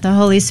that the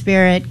Holy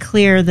Spirit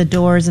clear the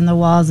doors and the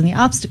walls and the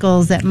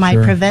obstacles that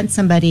might prevent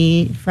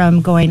somebody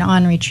from going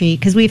on retreat.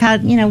 Because we've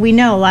had, we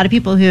know a lot of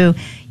people who,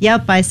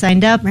 I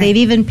signed up. Right. They've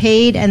even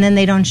paid, and then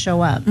they don't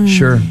show up.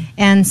 Sure.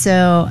 And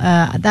so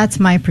that's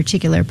my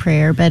particular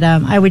prayer. But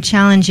I would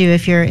challenge you,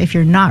 if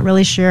you're not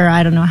really sure,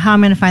 I don't know how I'm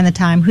going to find the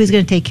time, who's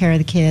going to take care of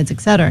the kids, et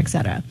cetera, et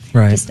cetera.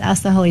 Right. Just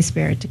ask the Holy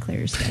Spirit to clear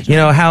your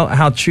schedule.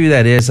 How true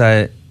that is.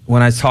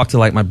 When I talk to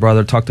my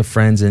brother, talk to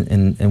friends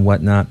and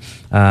whatnot,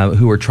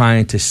 who are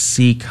trying to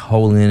seek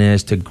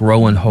holiness, to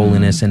grow in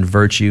holiness and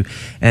virtue,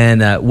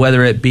 and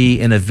whether it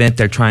be an event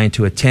they're trying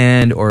to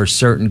attend or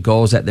certain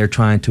goals that they're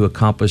trying to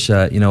accomplish,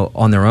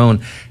 on their own,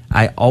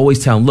 I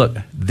always tell them, look,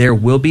 there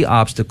will be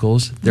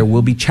obstacles, there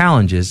will be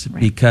challenges,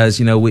 because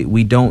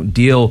we don't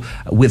deal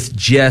with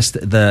just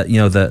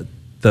the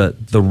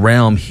the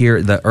realm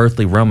here, the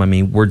earthly realm. I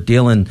mean, we're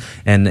dealing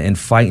and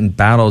fighting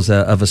battles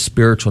of a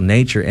spiritual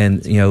nature,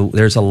 and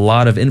there's a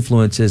lot of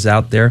influences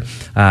out there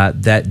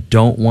that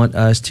don't want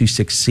us to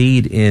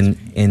succeed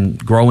in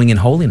growing in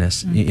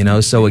holiness.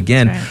 So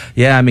again,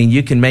 right. I mean,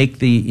 you can make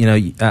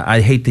the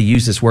I hate to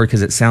use this word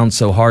because it sounds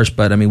so harsh,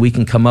 but I mean, we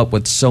can come up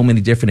with so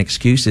many different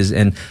excuses,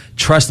 and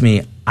trust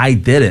me, I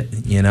did it.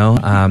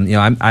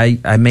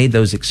 I made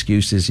those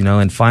excuses.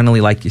 And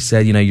finally, like you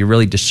said, you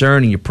really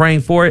discern and you're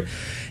praying for it,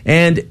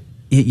 and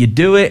you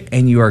do it,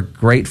 and you are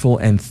grateful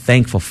and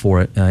thankful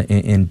for it,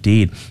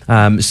 indeed.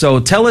 So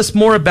tell us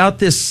more about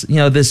this,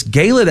 this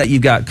gala that you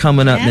got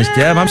coming up, Miss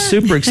Deb. I'm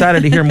super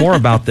excited to hear more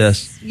about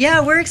this.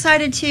 Yeah, we're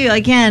excited too.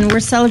 Again, we're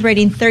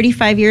celebrating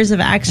 35 years of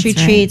Acts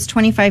Retreats,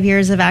 25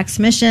 years of Acts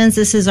Missions.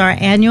 This is our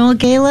annual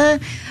gala,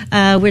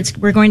 which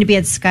we're going to be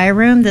at Sky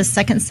Room the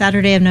second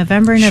Saturday of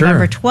November,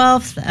 November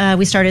 12th.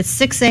 We start at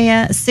 6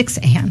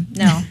 a.m.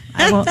 No,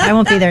 I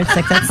won't be there at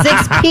 6. At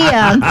 6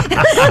 p.m.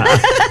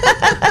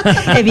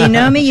 If you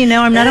know me, you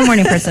know I'm not a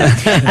morning person.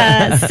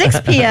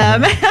 6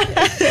 p.m.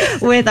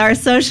 with our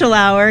social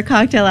hour,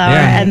 cocktail hour,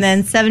 and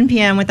then 7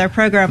 p.m. with our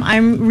program.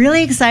 I'm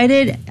really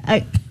excited.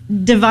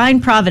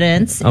 Divine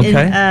Providence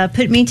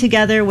put me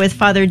together with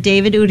Father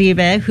David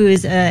Uribe, who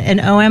is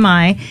an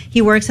OMI.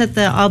 He works at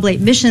the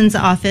Oblate Missions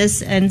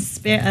Office and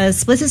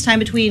splits his time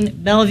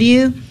between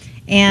Bellevue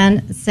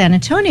and San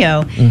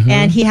Antonio.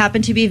 And he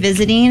happened to be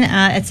visiting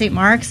at St.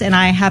 Mark's, and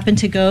I happened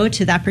to go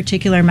to that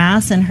particular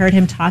Mass and heard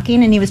him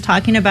talking, and he was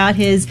talking about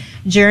his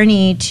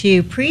journey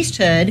to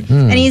priesthood.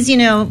 And he's,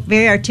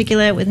 very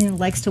articulate,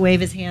 likes to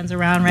wave his hands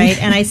around,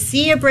 right? And I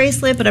see a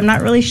bracelet, but I'm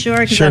not really sure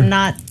because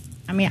I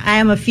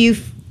am a few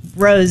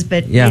rows,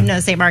 but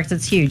St. Mark's,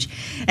 it's huge.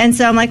 And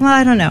so I'm like, well,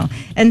 I don't know.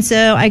 And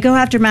so I go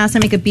after Mass, I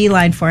make a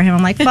beeline for him.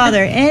 I'm like,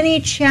 Father,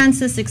 any chance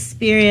this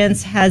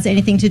experience has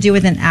anything to do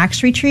with an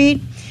Acts retreat?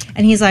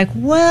 And he's like,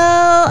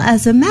 well,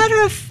 as a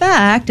matter of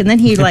fact, and then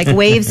he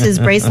waves his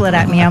bracelet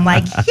at me. I'm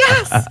like,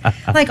 yes!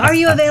 Are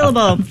you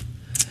available?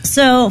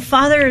 So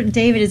Father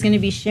David is going to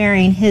be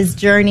sharing his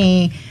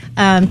journey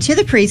to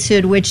the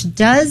priesthood, which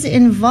does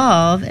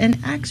involve an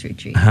Acts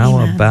retreat. How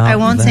about I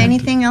won't say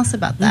anything else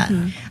about that.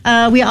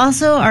 We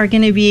also are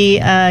going to be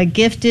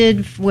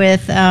gifted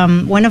with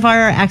one of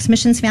our Acts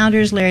Missions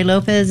founders, Larry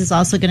Lopez, is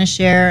also going to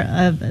share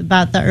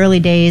about the early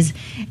days.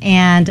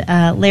 And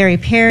Larry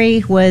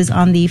Perry was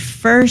on the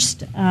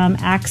first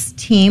Acts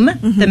team,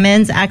 the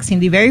men's Acts team,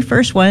 the very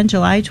first one,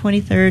 July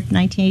 23rd,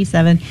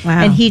 1987.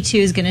 Wow. And he, too,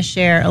 is going to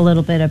share a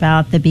little bit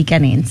about the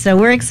beginning. So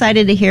we're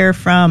excited to hear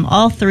from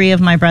all three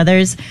of my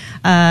brothers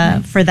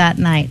for that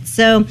night.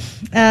 So,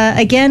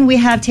 again, we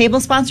have table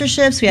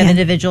sponsorships. We have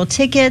individual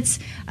tickets.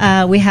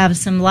 We have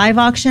some live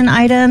auction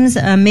items,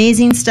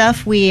 amazing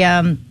stuff. We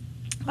are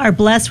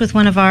blessed with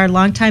one of our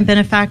longtime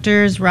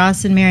benefactors,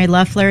 Ross and Mary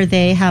Luffler.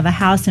 They have a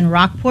house in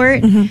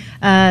Rockport.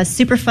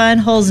 Super fun,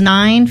 holds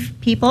 9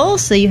 people,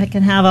 so you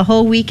can have a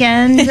whole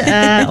weekend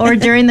or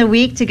during the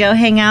week to go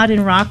hang out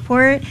in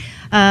Rockport.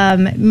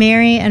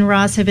 Mary and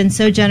Ross have been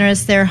so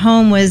generous. Their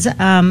home was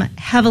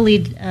heavily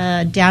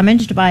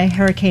damaged by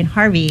Hurricane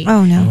Harvey.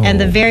 Oh, no. And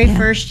the very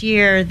first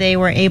year they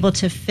were able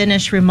to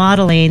finish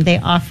remodeling, they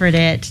offered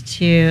it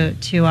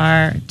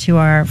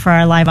for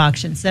our live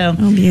auction. So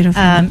beautiful.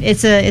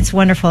 It's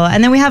wonderful.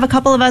 And then we have a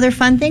couple of other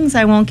fun things.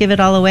 I won't give it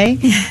all away.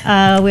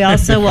 We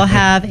also will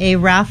have a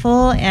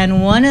raffle,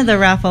 and one of the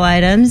raffle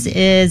items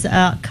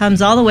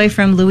comes all the way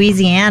from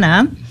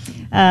Louisiana.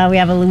 We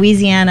have a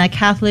Louisiana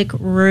Catholic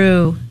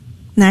roux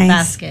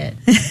basket.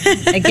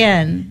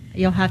 Again,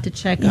 you'll have to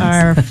check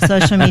our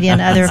social media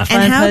and other fun postings.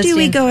 And how do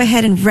we go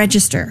ahead and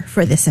register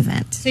for this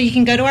event? So you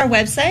can go to our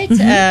website,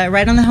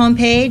 right on the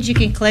homepage. You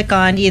can click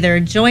on either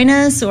Join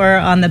Us or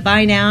on the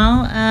Buy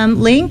Now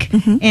link,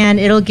 and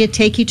it'll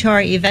take you to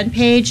our event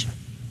page.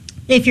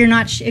 If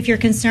you're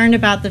concerned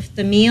about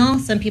the meal,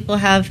 some people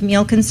have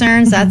meal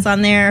concerns. That's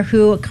on there.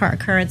 Who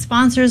current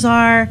sponsors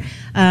are,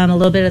 a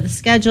little bit of the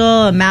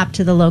schedule, a map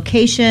to the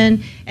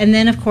location, and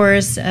then of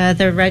course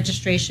the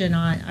registration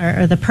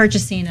or the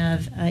purchasing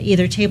of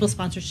either table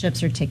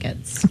sponsorships or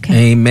tickets.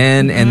 Okay.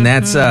 Amen. And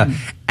that's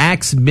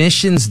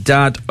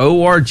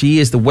actsmissions.org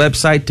is the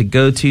website to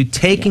go to.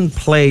 Taking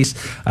place,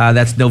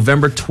 that's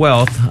November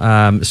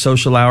 12th.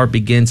 Social hour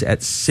begins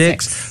at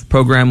 6.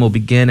 Program will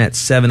begin at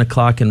 7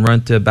 o'clock and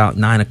run to about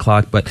 9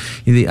 o'clock. But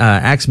the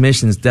Acts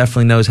Missions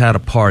definitely knows how to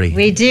party.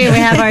 We do. We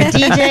have our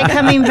DJ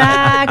coming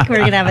back. We're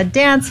going to have a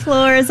dance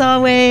floor as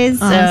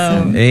always.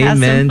 Awesome. So Amen have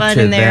some fun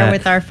to in there that.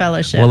 with our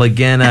fellowship. Well,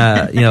 again,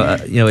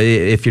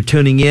 if you're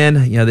tuning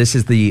in, this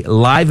is the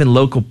live and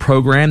local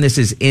program. This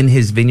is In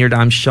His Vineyard.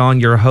 I'm Sean,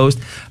 your host.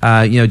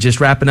 Just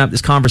wrapping up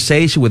this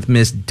conversation with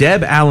Miss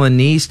Deb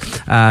Alanis,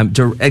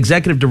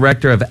 Executive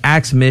Director of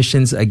Acts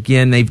Missions.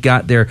 Again, they've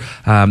got their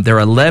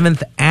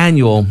 11th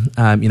annual,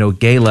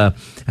 gala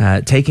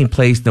taking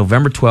place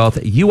November 12th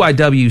at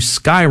UIW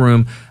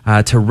Skyroom.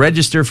 To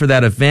register for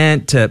that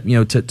event,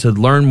 to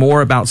learn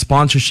more about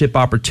sponsorship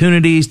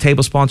opportunities,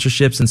 table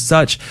sponsorships and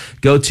such,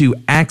 go to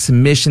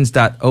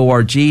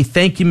axmissions.org.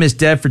 Thank you, Ms.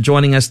 Deb, for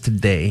joining us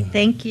today.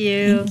 Thank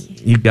you.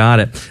 You got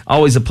it.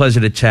 Always a pleasure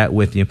to chat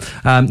with you.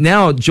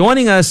 Now,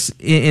 joining us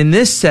in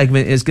this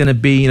segment is going to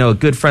be, a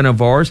good friend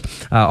of ours,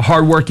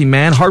 hardworking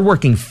man,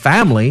 hardworking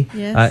family.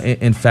 Yes.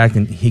 In fact,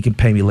 and he can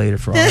pay me later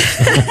for all this.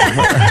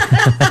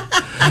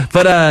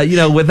 But,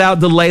 without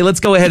delay, let's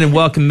go ahead and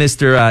welcome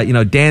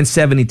Mr. Dan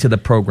 70 to the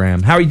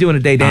program. How are you doing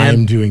today, Dan?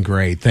 I'm doing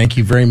great. Thank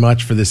you very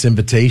much for this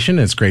invitation.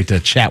 It's great to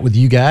chat with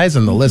you guys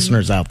and the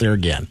listeners out there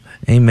again.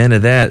 Amen to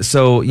that.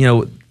 So,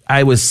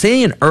 I was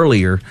saying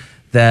earlier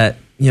that,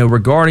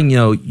 regarding,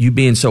 you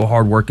being so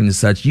hardworking and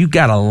such, you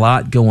got a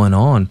lot going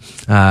on,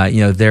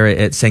 there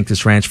at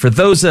Sanctus Ranch. For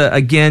those,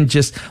 again,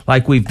 just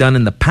like we've done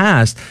in the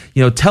past,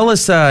 tell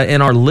us,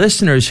 and our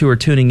listeners who are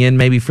tuning in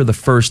maybe for the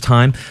first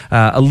time,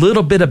 a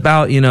little bit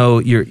about,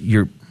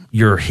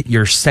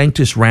 your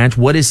Sanctus Ranch.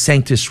 What is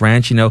Sanctus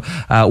Ranch?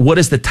 What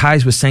is the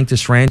ties with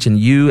Sanctus Ranch and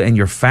you and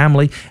your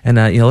family? And,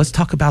 let's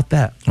talk about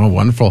that. Oh,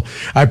 wonderful.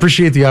 I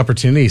appreciate the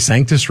opportunity.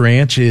 Sanctus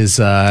Ranch is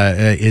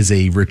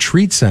a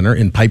retreat center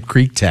in Pipe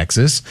Creek,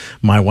 Texas.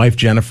 My wife,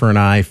 Jennifer, and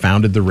I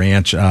founded the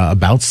ranch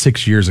about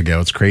 6 years ago.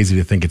 It's crazy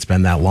to think it's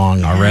been that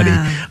long already.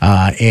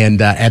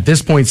 And at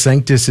this point,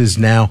 Sanctus is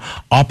now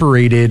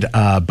operated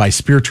by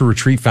Spiritual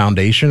Retreat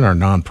Foundation, our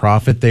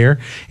nonprofit there.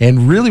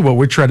 And really what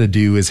we try to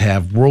do is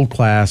have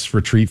world-class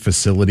retreat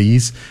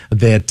facilities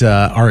that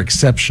are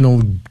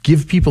exceptional,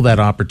 give people that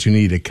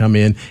opportunity to come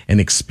in and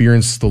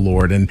experience the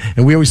Lord. And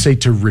we always say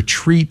to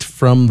retreat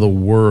from the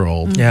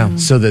world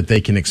so that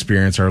they can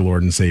experience our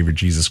Lord and Savior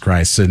Jesus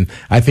Christ. And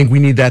I think we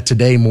need that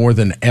today more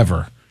than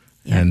ever.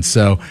 Yeah. And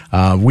so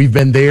we've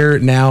been there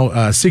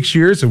now 6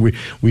 years, and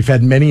we've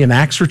had many an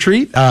Acts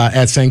retreat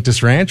at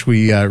Sanctus Ranch.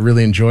 We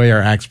really enjoy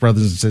our Acts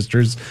brothers and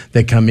sisters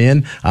that come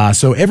in.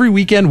 So every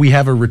weekend we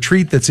have a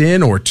retreat that's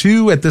in, or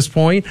two at this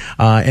point.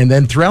 And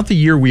then throughout the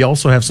year, we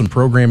also have some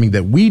programming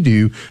that we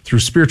do through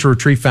Spiritual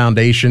Retreat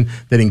Foundation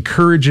that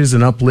encourages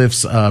and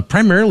uplifts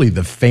primarily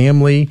the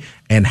family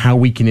and how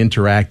we can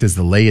interact as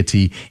the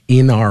laity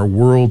in our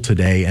world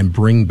today and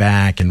bring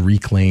back and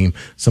reclaim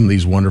some of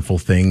these wonderful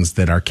things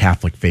that our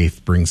Catholic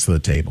faith brings to the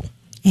table.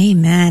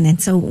 Amen.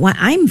 And so what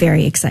I'm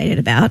very excited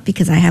about,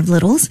 because I have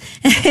littles,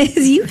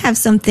 is you have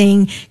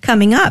something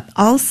coming up,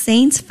 All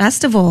Saints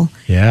Festival.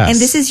 Yes. And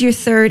this is your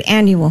third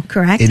annual,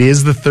 correct? It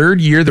is the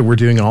third year that we're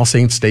doing All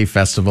Saints Day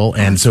Festival.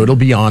 And so it'll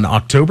be on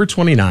October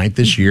 29th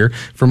this year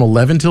from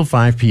 11 till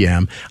 5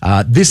 p.m.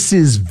 This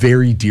is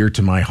very dear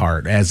to my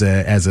heart. As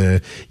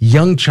a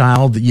young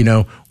child,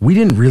 we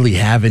didn't really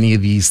have any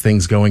of these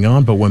things going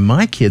on. But when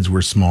my kids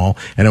were small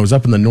and I was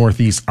up in the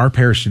Northeast, our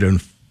parish did a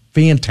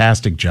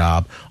fantastic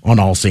job on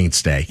All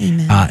Saints Day.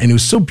 And it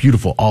was so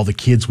beautiful. All the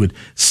kids would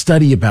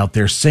study about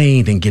their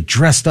saint and get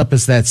dressed up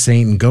as that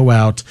saint and go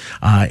out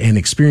and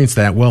experience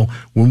that. Well,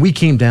 when we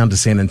came down to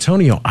San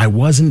Antonio, I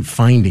wasn't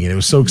finding it. It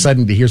was so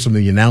exciting to hear some of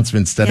the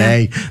announcements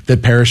today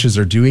that parishes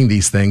are doing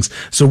these things.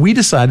 So we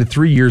decided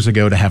 3 years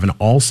ago to have an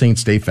All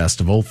Saints Day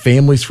festival.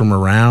 Families from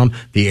around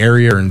the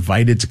area are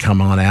invited to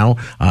come on out.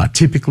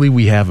 Typically,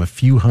 we have a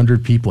few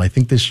hundred people. I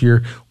think this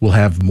year we'll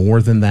have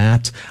more than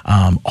that.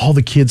 All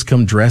the kids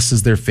come dressed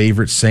as their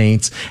favorite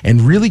saints and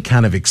really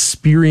kind of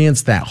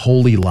experience that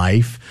holy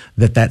life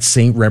that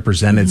saint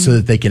represented so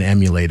that they can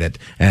emulate it.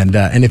 And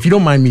if you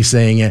don't mind me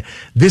saying it,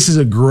 this is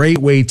a great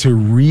way to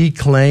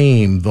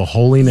reclaim the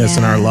holiness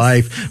in our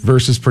life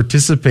versus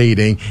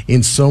participating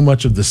in so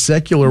much of the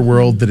secular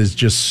world that has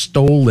just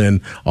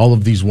stolen all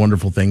of these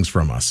wonderful things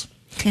from us.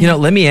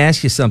 Let me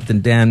ask you something,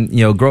 Dan.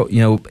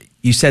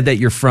 You said that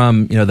you're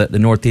from, the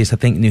Northeast, I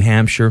think New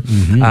Hampshire.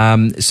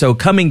 So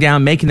coming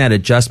down, making that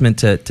adjustment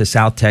to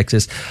South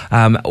Texas,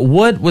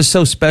 what was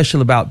so special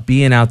about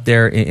being out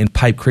there in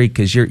Pipe Creek?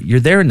 Because you're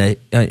there in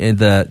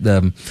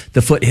the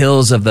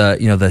foothills of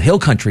the hill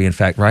country, in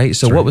fact, right?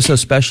 So what was so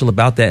special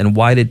about that, and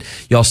why did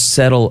y'all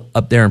settle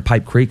up there in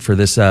Pipe Creek for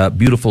this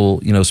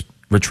beautiful,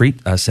 retreat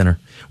center?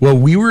 Well,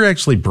 we were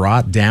actually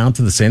brought down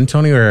to the San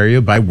Antonio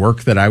area by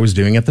work that I was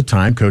doing at the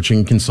time, coaching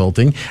and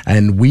consulting,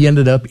 and we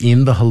ended up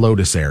in the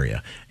Helotes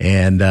area.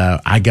 And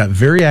I got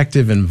very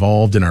active,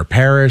 involved in our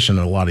parish and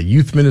a lot of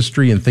youth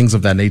ministry and things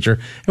of that nature.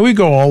 And we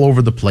go all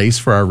over the place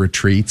for our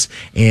retreats.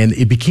 And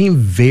it became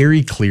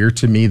very clear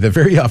to me that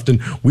very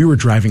often we were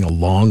driving a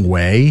long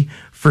way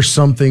for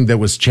something that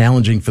was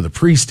challenging for the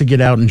priest to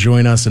get out and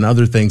join us and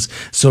other things.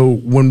 So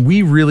when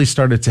we really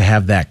started to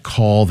have that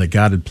call that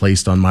God had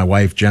placed on my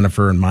wife,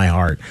 Jennifer, and my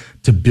heart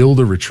to build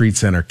a retreat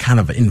center, kind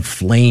of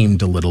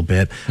inflamed a little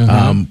bit,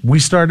 we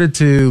started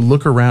to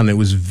look around. It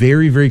was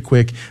very, very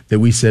quick that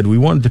we said we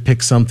wanted to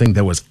pick something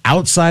that was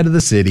outside of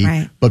the city,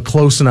 but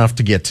close enough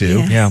to get to,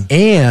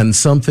 and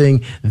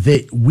something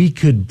that we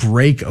could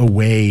break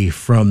away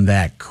from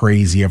that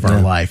crazy of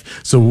our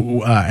life.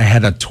 So I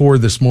had a tour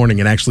this morning,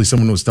 and actually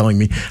someone was telling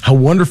me how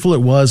wonderful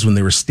it was when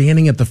they were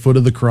standing at the foot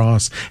of the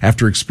cross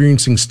after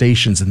experiencing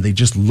stations, and they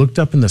just looked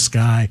up in the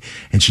sky,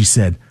 and she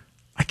said,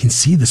 I can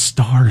see the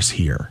stars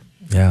here.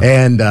 Yeah.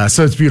 And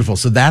so it's beautiful.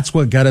 So that's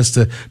what got us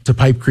to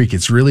Pipe Creek.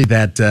 It's really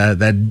that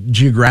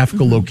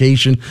geographical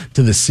location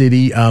to the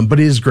city, but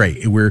it is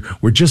great.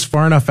 We're just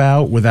far enough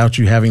out without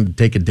you having to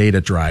take a day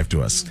to drive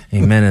to us.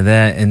 Amen to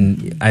that.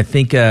 And I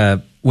think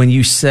when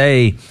you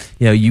say,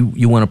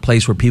 you want a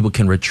place where people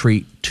can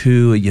retreat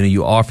to,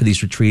 you offer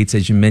these retreats,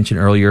 as you mentioned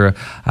earlier.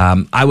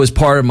 I was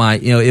part of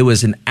it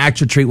was an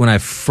ACTS retreat when I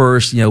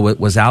first,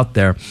 was out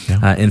there,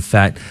 in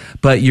fact.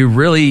 But you're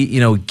really,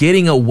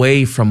 getting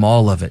away from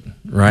all of it,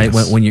 right?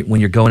 Yes. When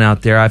you're going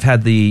out there. I've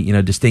had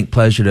the, distinct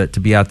pleasure to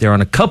be out there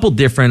on a couple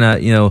different,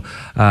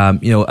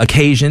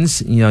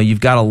 occasions. You've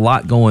got a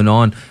lot going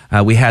on.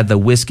 We had the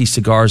Whiskey,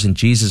 Cigars, and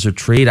Jesus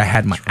retreat. I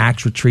had my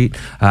ACTS retreat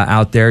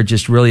out there.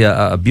 Just really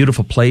a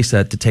beautiful place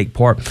to take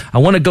part. I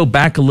want to go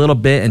back a little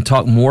bit and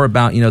talk more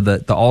about,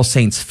 the All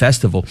Saints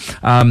Festival.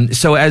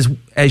 So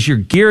as you're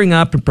gearing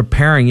up and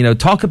preparing,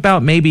 talk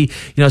about maybe,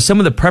 some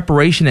of the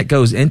preparation that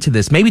goes into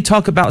this. Maybe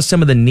talk about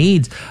some of the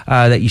needs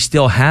that you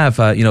still have,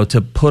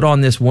 to put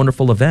on this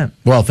wonderful event.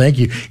 Well, thank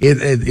you.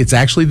 It's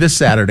actually this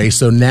Saturday,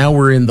 so now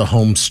we're in the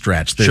home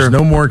stretch. There's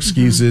no more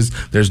excuses.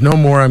 There's no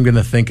more I'm going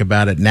to think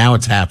about it. Now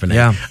it's happening.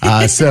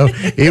 Yeah. So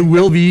it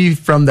will be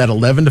from that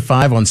 11 to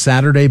 5 on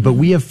Saturday, but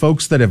we have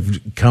folks that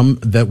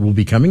will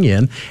be coming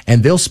in,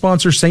 and they'll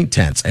sponsor Saint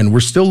Tents, and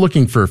we're still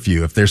looking for a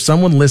few. If there's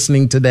someone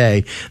listening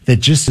today that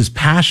just is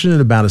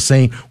passionate about a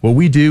saint, what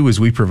we do is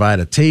we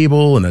provide a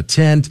table and a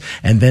tent,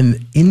 and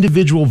then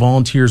individual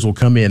volunteers will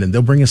come in and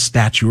they'll bring a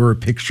statue or a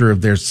picture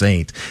of their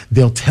saint.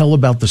 They'll tell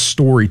about the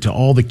story to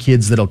all the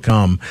kids that'll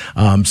come.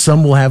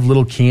 Some will have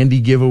little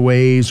candy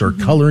giveaways or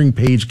coloring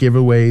page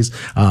giveaways,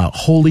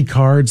 holy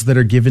cards that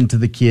are given to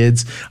the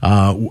kids.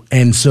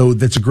 And so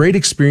that's a great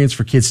experience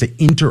for kids to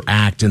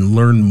interact and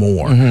learn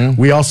more.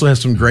 We also have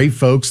some great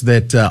folks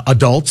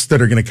adults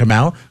that are going to come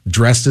out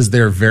dressed as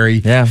their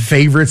very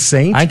favorite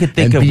saint. I could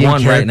think of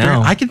one right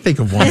now. I can think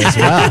of one as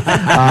well.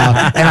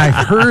 And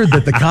I've heard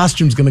that the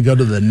costume's going to go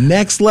to the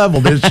next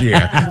level this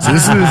year. So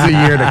this is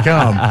the year to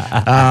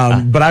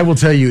come. But I will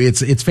tell you,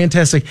 it's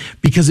fantastic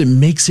because it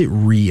makes it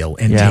real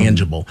and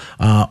tangible.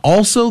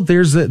 Also,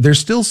 there's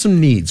still some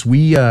needs.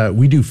 We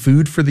do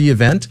food for the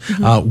event.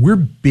 We're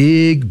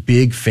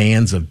big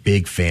fans of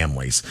big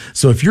families.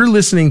 So if you're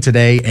listening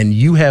today and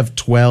you have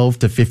 12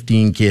 to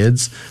 15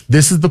 kids,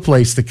 this is the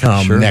place to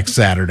come next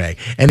Saturday.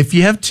 And if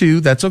you have 2,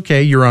 that's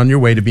okay. You're on your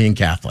way to being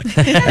Catholic.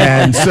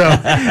 And so,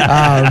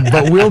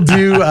 but we'll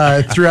do,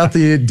 throughout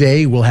the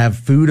day, we'll have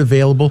food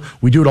available.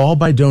 We do it all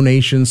by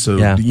donation. So,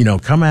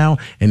 come out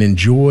and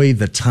enjoy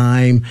the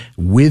time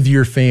with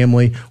your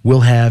family.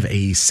 We'll have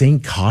a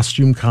saint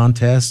costume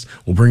contest.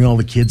 We'll bring all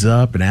the kids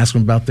up and ask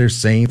them about their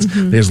saints.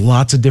 There's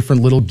lots of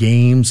different little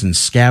games and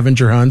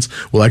scavenger hunts.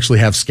 We'll actually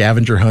have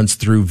scavenger hunts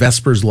through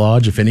Vespers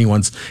Lodge. If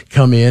anyone's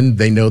come in,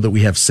 they know that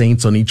we have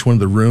saints on each one of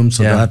the rooms.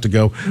 So they'll have to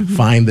go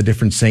find the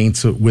different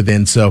saints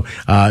within. So,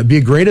 it'd be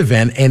a great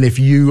event. And if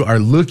you are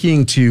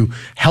looking to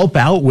help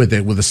out with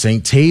it with a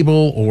saint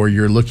table, or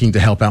you're looking to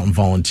help out and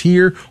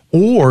volunteer,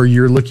 or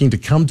you're looking to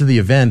come to the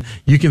event,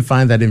 you can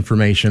find that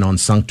information on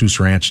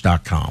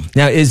sanctusranch.com.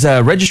 Now, is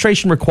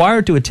registration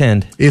required to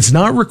attend? It's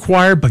not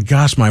required, but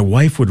gosh, my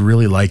wife would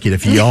really like it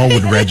if y'all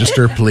would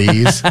register,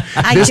 please.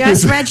 I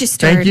just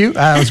registered. Thank you.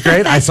 That was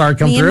great. I saw it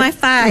come through. Me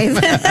and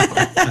my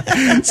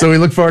 5. So we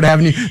look forward to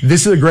having you.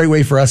 This is a great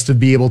way for us to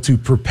be able to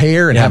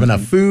prepare and have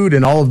enough food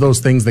and all of those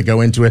things that go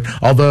into it.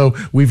 Although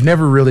we've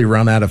never really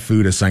run out of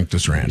food at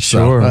Sanctus Ranch.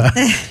 Sure.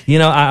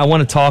 So, I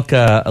want to talk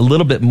a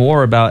little bit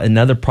more about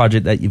another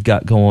project that you've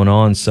got going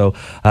on. So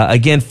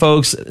again,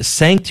 folks,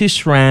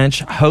 Sanctus Ranch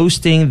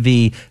hosting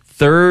the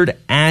 3rd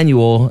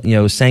annual,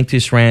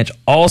 Sanctus Ranch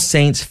All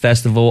Saints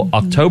Festival,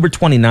 October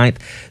 29th.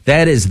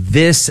 That is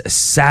this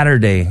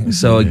Saturday.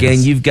 So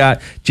again, you've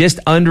got just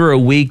under a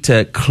week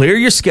to clear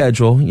your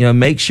schedule.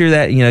 Make sure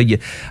that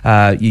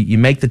you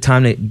make the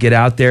time to get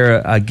out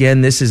there.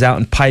 Again, this is out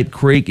in Pipe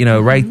Creek,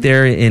 right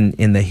there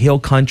in the hill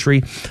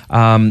country.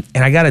 And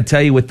I got to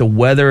tell you, with the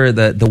weather,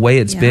 the way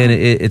it's been,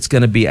 it's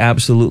going to be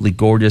absolutely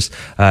gorgeous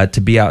to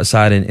be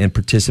outside and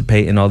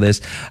participate in all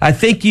this. I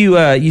think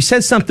you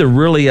said something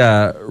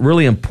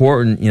really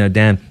important,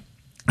 Dan.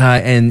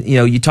 And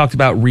you talked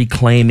about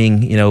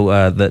reclaiming,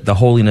 the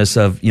holiness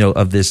of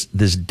this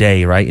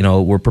day, right?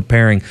 We're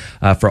preparing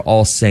for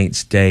All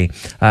Saints Day.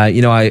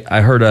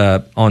 I heard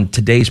on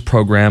today's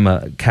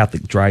program,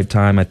 Catholic Drive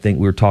Time, I think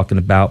we were talking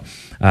about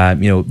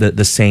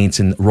the saints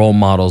and role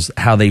models,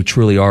 how they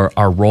truly are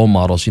role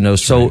models.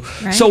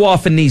 So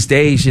often these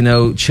days,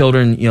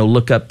 children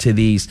look up to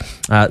these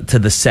to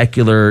the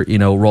secular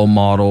role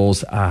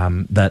models,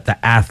 the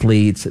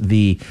athletes,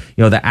 the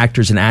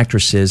actors and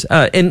actresses,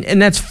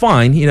 and that's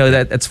fine.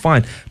 That's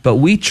fine. But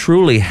we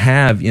truly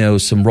have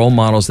some role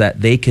models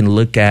that they can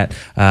look at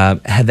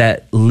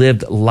that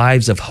lived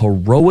lives of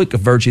heroic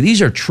virtue.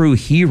 These are true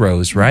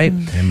heroes, right?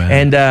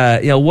 Amen.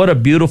 And what a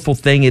beautiful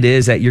thing it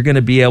is that you're going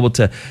to be able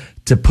to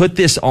put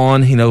this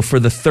on, for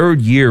the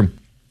 3rd year.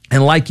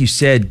 And like you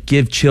said,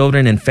 give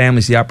children and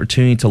families the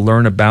opportunity to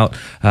learn about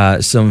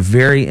some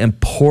very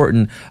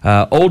important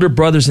older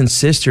brothers and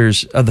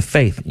sisters of the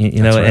faith.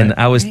 You know, right. And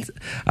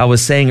I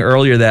was saying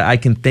earlier that I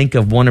can think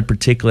of one in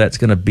particular that's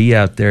going to be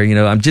out there. You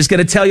know, I'm just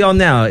going to tell y'all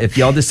now, if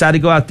y'all decide to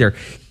go out there,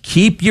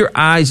 keep your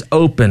eyes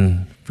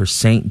open for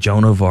St.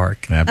 Joan of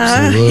Arc.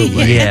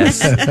 Absolutely.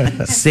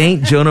 Yes.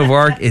 St. Joan of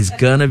Arc is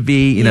going to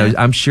be, you know,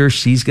 I'm sure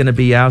she's going to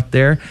be out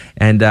there.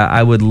 And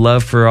I would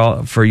love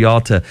for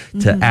y'all to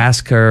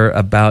ask her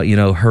about, you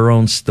know, her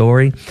own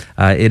story.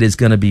 It is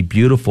going to be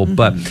beautiful.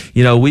 But,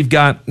 you know, we've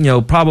got, you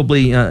know,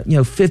 probably,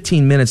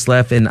 15 minutes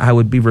left. And I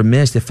would be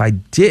remiss if I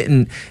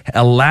didn't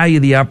allow you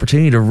the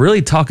opportunity to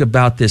really talk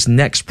about this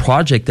next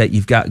project that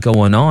you've got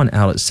going on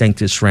out at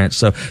Sanctus Ranch.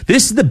 So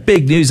this is the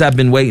big news I've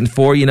been waiting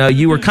for. You know,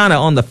 you were kind of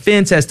on the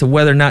fence as to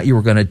whether or not you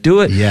were going to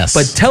do it. Yes.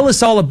 But tell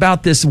us all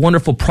about this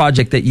wonderful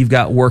project that you've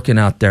got working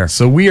out there.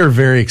 So we are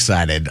very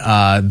excited.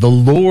 The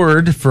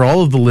Lord, for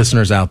all of the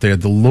listeners out there,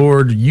 the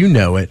Lord, you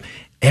know it,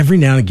 every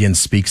now and again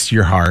speaks to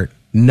your heart,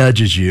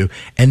 nudges you,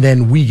 and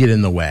then we get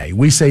in the way.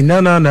 We say, no,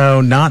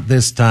 not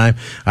this time.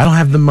 I don't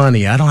have the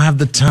money. I don't have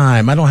the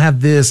time. I don't have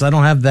this. I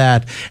don't have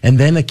that. And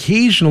then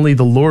occasionally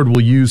the Lord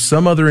will use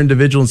some other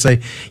individual and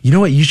say, you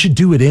know what? You should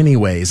do it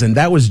anyways. And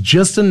that was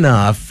just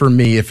enough for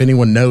me, if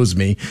anyone knows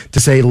me, to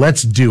say,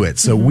 let's do it.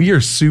 So we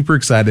are super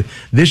excited.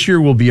 This year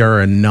will be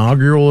our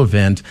inaugural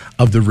event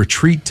of the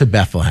Retreat to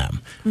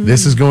Bethlehem.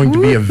 This is going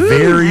to be a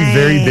very,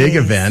 very big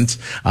event.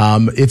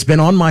 It's been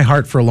on my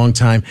heart for a long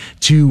time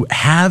to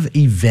have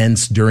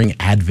events during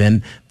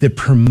Advent that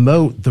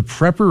promote the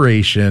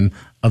preparation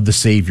of the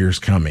Savior's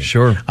coming.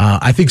 Sure.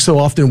 I think so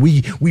often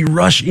we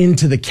rush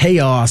into the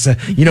chaos.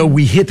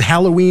 We hit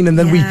Halloween and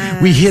then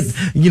we hit,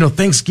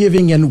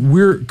 Thanksgiving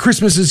and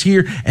Christmas is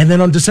here. And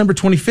then on December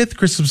 25th,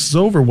 Christmas is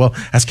over. Well,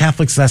 as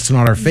Catholics, that's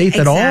not our faith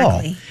at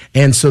all.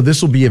 And so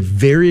this will be a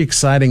very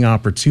exciting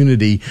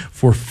opportunity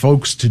for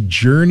folks to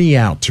journey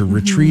out, to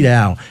retreat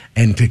out,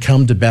 and to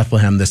come to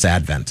Bethlehem this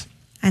Advent.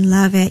 I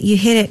love it. You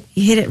hit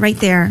it right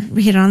there.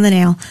 We hit it on the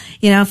nail.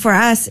 You know, for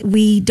us,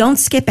 we don't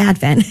skip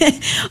Advent,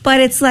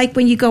 but it's like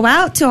when you go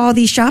out to all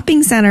these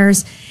shopping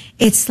centers,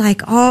 it's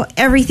like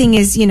everything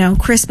is,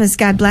 Christmas,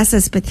 God bless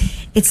us, but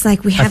it's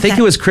like we have I think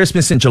it was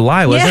Christmas in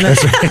July, wasn't it?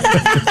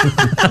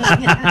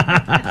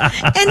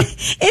 And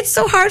it's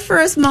so hard for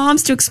us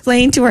moms to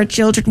explain to our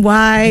children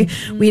why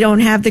we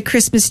don't have the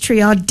Christmas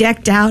tree all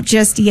decked out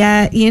just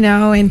yet,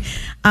 and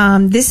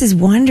this is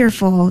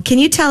wonderful. Can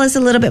you tell us a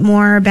little bit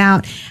more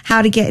about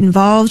how to get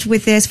involved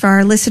with this for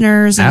our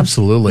listeners?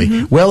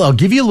 Absolutely. Well, I'll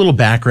give you a little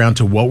background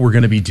to what we're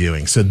going to be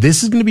doing. So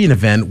this is going to be an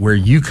event where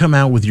you come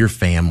out with your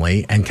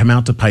family and come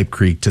out to Pipe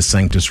Creek to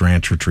Sanctus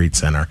Ranch Retreat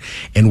Center.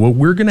 And what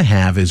we're going to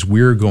have is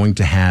we're going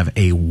to have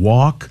a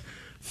walk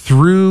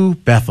through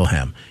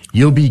Bethlehem.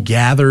 You'll be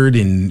gathered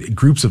in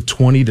groups of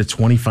 20 to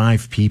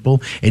 25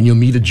 people, and you'll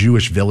meet a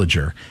Jewish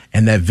villager.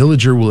 And that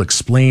villager will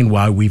explain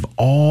why we've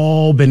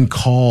all been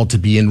called to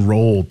be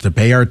enrolled, to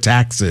pay our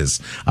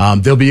taxes.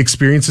 There'll be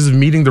experiences of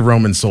meeting the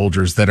Roman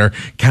soldiers that are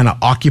kind of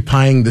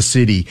occupying the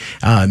city,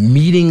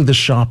 meeting the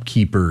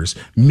shopkeepers,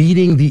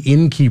 meeting the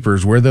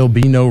innkeepers where there'll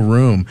be no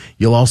room.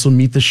 You'll also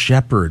meet the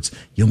shepherds.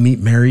 You'll meet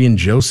Mary and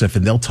Joseph,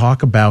 and they'll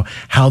talk about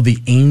how the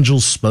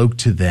angels spoke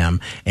to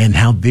them and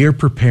how they're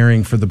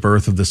preparing for the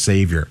birth of the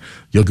Savior.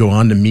 You'll go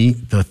on to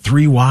meet the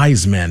 3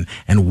 wise men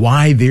and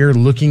why they're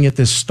looking at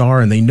this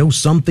star and they know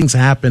something's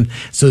happened,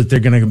 so that they're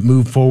going to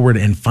move forward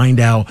and find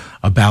out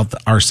about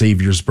our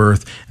Savior's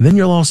birth. And then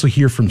you'll also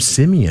hear from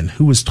Simeon,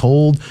 who was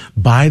told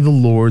by the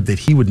Lord that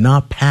he would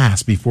not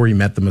pass before he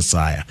met the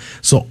Messiah.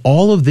 So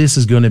all of this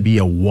is going to be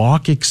a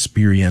walk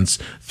experience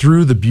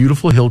through the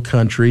beautiful hill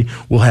country.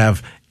 We'll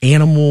have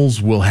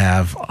animals, we'll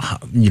have,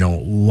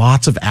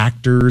 lots of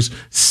actors,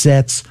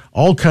 sets,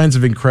 all kinds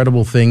of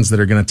incredible things that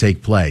are going to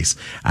take place.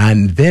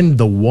 And then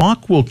the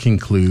walk will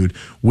conclude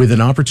with an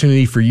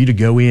opportunity for you to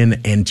go in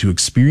and to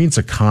experience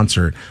a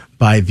concert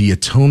by the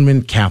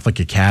Atonement Catholic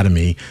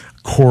Academy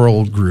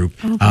choral group.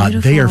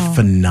 They are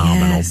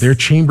phenomenal. Yes. Their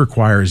chamber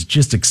choir is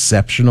just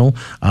exceptional.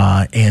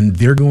 And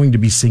they're going to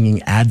be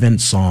singing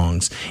Advent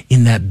songs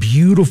in that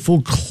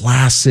beautiful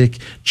classic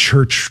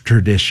church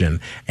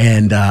tradition.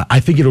 And I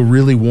think it'll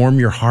really warm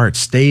your heart.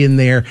 Stay in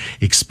there,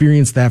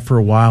 experience that for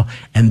a while.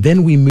 And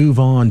then we move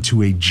on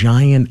to a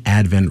giant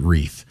Advent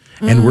wreath.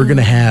 And we're going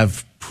to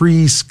have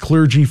priests,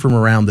 clergy from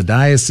around the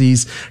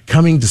diocese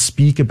coming to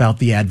speak about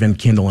the Advent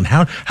Kindle and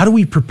how do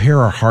we prepare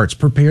our hearts,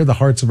 prepare the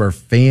hearts of our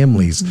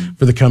families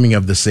for the coming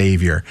of the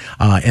Savior.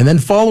 And then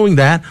following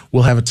that,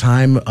 we'll have a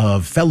time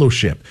of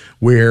fellowship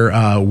where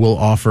we'll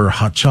offer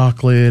hot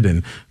chocolate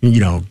and,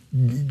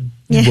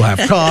 we'll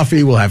have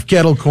coffee, we'll have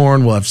kettle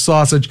corn, we'll have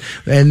sausage,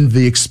 and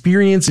the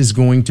experience is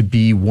going to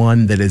be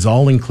one that is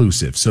all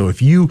inclusive. So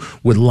if you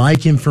would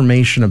like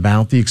information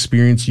about the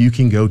experience, you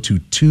can go to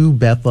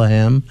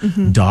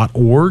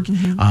tobethlehem.org,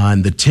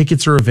 and the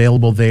tickets are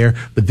available there.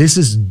 But this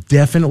is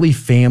definitely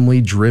family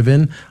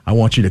driven. I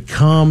want you to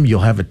come, you'll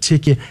have a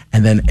ticket,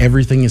 and then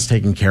everything is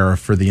taken care of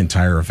for the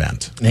entire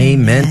event.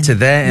 Amen to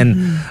that.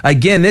 And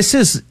again, this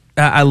is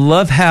I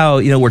love how,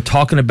 we're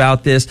talking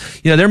about this.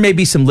 There may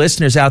be some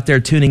listeners out there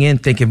tuning in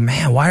thinking,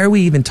 man, why are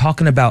we even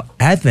talking about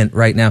Advent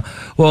right now?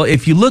 Well,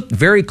 if you look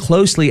very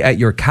closely at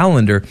your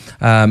calendar,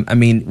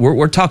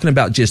 we're talking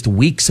about just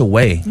weeks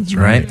away, that's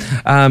right?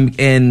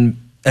 And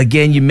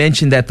again, you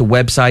mentioned that the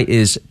website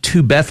is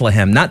To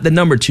Bethlehem, not the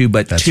number 2,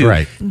 but that's to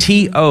right.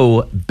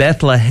 TO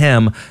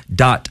Bethlehem.com.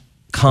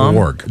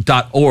 .org,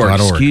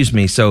 excuse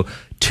me. So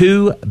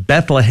to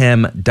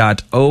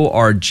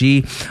Bethlehem.org.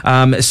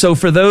 So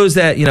for those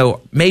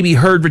that, maybe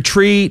heard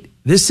retreat,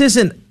 this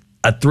isn't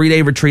a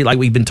 3-day retreat like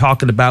we've been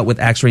talking about with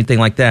Acts or anything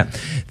like that.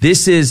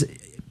 This is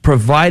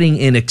providing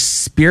an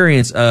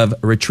experience of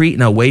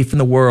retreating away from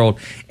the world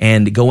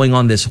and going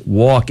on this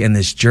walk and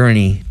this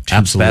journey to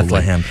Absolutely.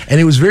 Bethlehem. And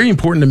it was very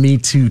important to me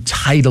to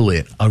title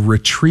it A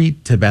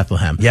Retreat to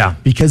Bethlehem. Yeah.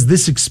 Because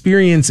this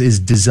experience is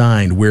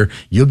designed where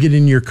you'll get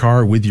in your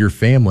car with your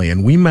family,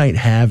 and we might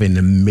have an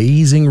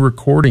amazing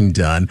recording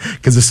done,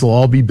 because this will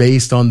all be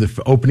based on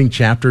the opening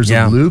chapters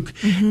of Luke,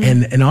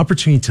 and an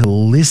opportunity to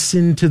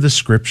listen to the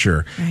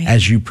scripture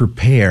as you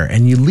prepare,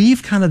 and you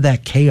leave kind of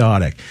that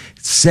chaotic,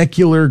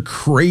 secular,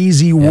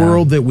 crazy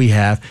world that we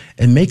have,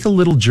 and make a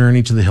little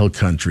journey to the hill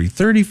country,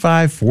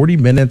 35, 40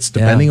 minutes,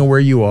 depending on where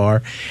you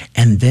are,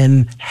 and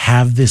then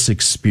have this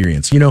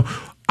experience.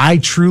 I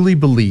truly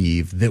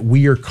believe that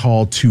we are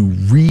called to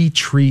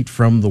retreat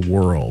from the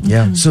world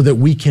so that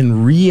we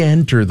can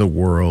re-enter the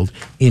world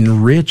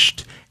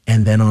enriched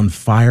and then on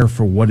fire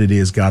for what it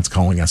is God's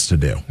calling us to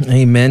do.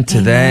 Amen to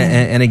that.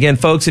 And again,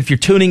 folks, if you're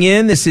tuning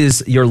in, this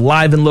is your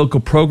live and local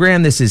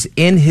program. This is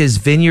In His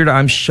Vineyard.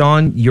 I'm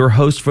Sean, your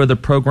host for the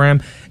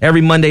program.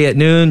 Every Monday at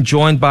noon,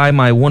 joined by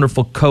my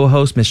wonderful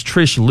co-host, Miss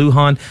Trish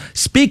Lujan,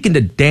 speaking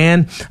to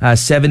Dan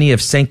Seveny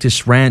of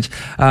Sanctus Ranch.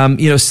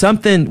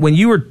 Something, when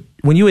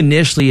you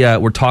initially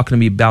were talking to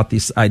me about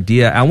this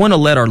idea, I want to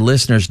let our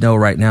listeners know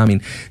right now,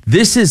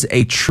 this is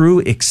a true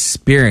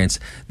experience.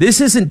 This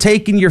isn't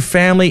taking your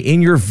family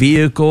in your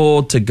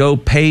vehicle to go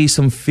pay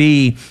some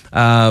fee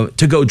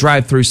to go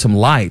drive through some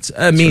lights.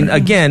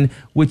 Again,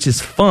 which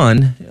is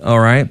fun, all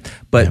right?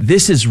 But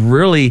this is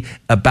really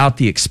about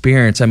the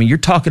experience. You're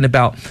talking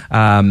about,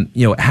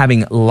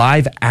 having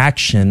live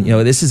action.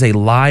 This is a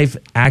live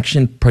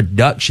action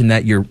production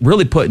that you're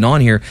really putting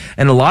on here.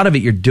 And a lot of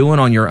it you're doing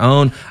on your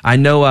own. I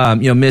know,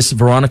 Miss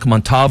Veronica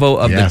Montalvo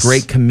of the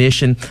Great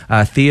Commission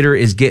Theater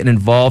is getting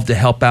involved to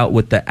help out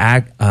with the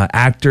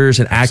actors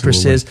and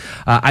actresses.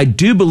 I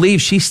do believe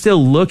she's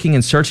still looking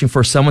and searching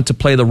for someone to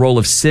play the role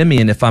of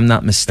Simeon, if I'm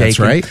not mistaken. That's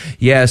right.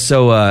 Yeah,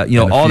 so,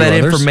 all that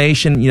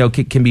information,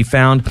 can be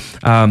found.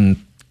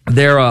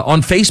 They're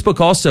on Facebook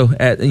also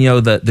at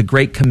the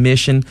Great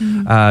Commission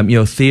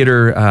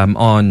Theater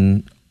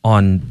on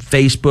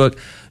Facebook.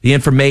 The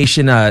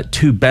information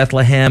to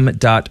Bethlehem.org.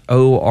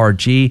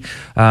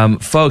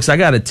 Folks, I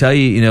got to tell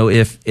you,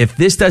 if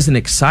this doesn't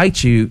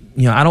excite you,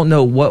 I don't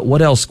know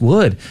what else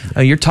would.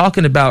 You're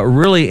talking about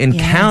really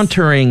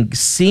encountering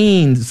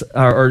scenes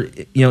or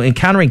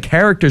encountering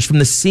characters from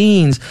the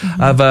scenes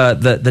of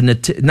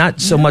not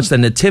so much the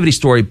nativity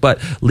story,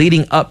 but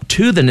leading up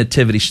to the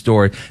nativity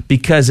story.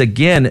 Because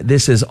again,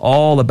 this is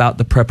all about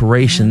the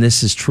preparation.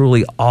 This is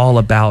truly all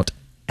about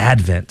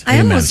Advent. I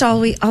almost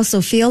always also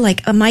feel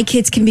like my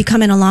kids can be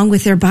coming along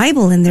with their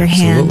Bible in their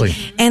hand,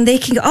 and they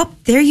can go, oh,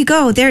 there you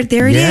go, there it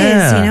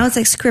is. It's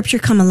like scripture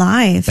come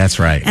alive. That's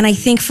right. And I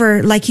think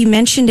for, like you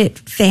mentioned it,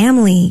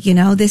 family,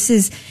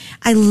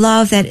 I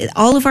love that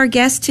all of our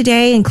guests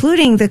today,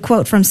 including the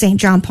quote from St.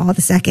 John Paul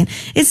II,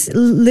 it's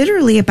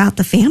literally about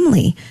the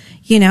family.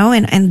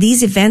 And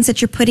these events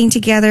that you're putting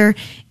together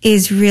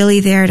is really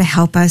there to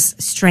help us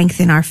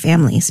strengthen our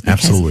families.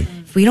 Absolutely.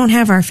 If we don't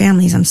have our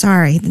families, I'm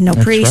sorry. No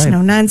priests,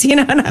 no nuns,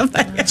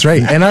 That's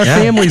right. And our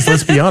families,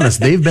 let's be honest,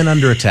 they've been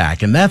under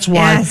attack. And that's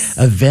why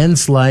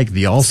events like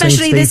the All Saints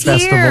Day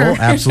Festival,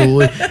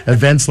 absolutely,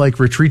 events like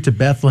Retreat to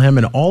Bethlehem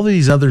and all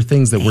these other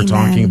things that we're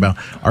talking about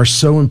are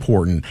so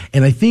important.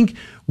 And I think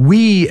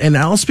and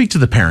I'll speak to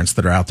the parents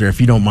that are out there if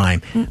you don't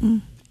mind.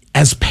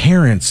 As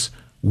parents,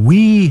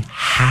 we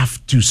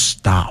have to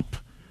stop.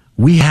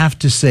 We have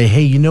to say,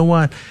 hey, you know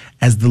what?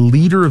 As the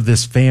leader of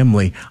this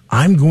family,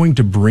 I'm going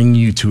to bring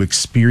you to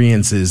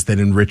experiences that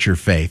enrich your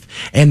faith.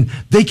 And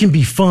they can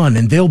be fun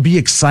and they'll be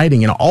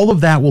exciting. And all of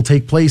that will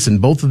take place in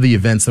both of the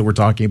events that we're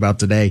talking about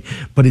today.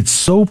 But it's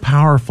so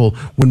powerful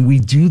when we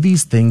do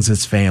these things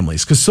as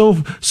families. Because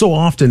so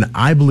often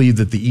I believe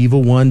that the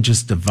evil one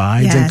just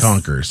divides and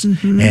conquers.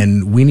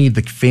 And we need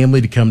the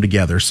family to come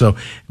together. So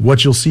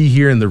what you'll see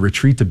here in the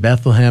Retreat to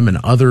Bethlehem and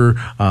other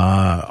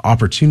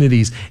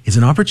opportunities is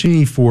an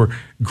opportunity for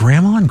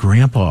grandma and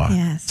grandpa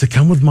to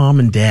come with mom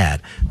and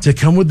dad, to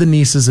come with the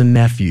nieces and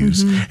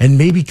nephews, and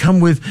maybe come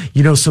with,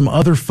 some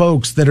other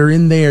folks that are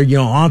in there,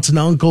 aunts and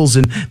uncles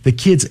and the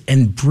kids,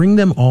 and bring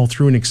them all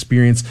through an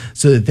experience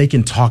so that they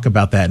can talk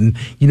about that. And,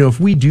 if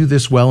we do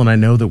this well, and I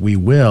know that we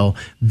will,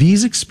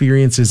 these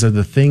experiences are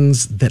the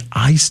things that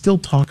I still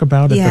talk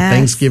about at the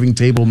Thanksgiving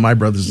table with my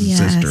brothers and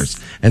sisters.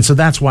 And so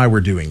that's why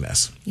we're doing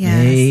this.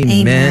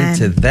 Amen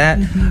to that.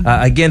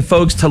 Again,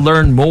 folks, to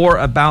learn more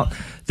about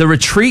the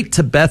retreat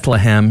to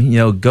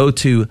Bethlehem, go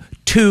to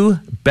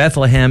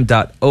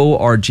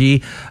Bethlehem.org.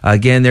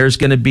 Again, there's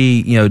going to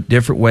be,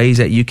 different ways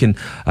that you can,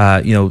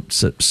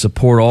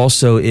 support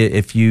also.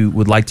 If you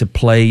would like to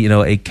play,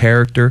 a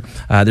character,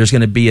 there's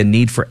going to be a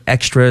need for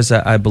extras,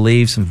 I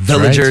believe, some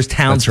villagers,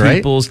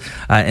 townspeople,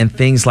 and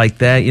things like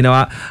that.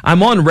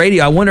 I'm on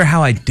radio. I wonder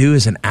how I do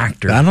as an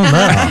actor. I don't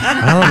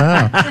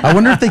know. I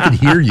wonder if they could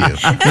hear you.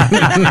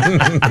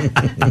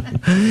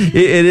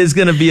 It is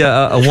going to be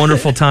a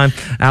wonderful time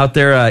out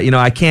there.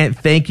 I can't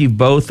thank you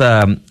both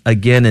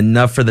again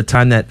enough for the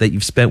time that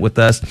you've spent with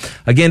us.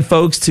 Again,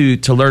 folks,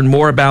 to learn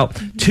more about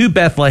To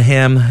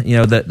Bethlehem,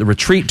 the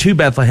retreat to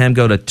Bethlehem,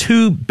 go to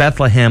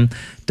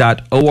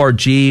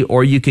tobethlehem.org,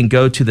 or you can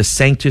go to the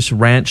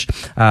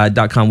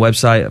sanctusranch.com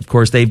website. Of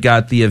course, they've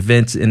got the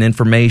events and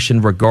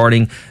information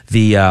regarding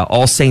the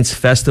All Saints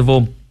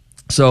Festival.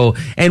 So,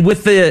 and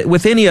with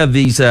any of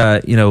these,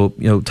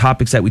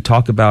 topics that we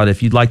talk about,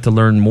 if you'd like to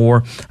learn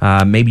more,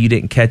 maybe you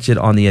didn't catch it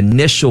on the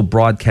initial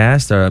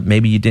broadcast, or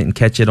maybe you didn't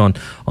catch it on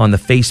the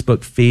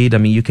Facebook feed. I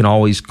mean, you can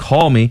always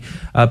call me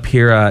up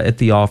here at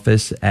the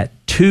office at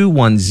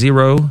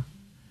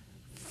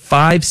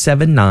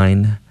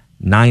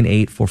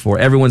 210-579-9844.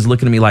 Everyone's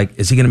looking at me like,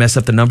 is he going to mess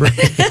up the number?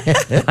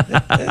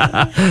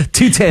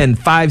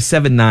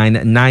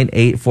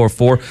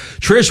 210-579-9844.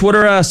 Trish, what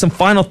are some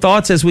final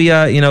thoughts as we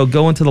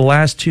go into the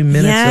last 2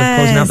 minutes of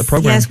closing out the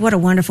program? Yes, what a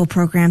wonderful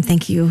program.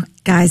 Thank you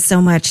guys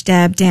so much.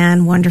 Deb,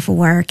 Dan, wonderful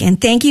work. And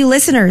thank you,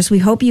 listeners. We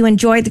hope you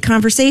enjoyed the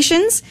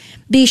conversations.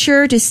 Be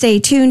sure to stay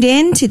tuned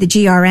in to the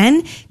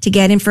GRN to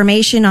get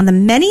information on the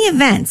many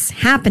events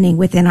happening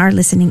within our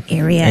listening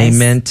areas.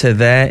 Amen to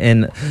that.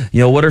 And,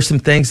 what are some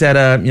things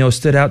that,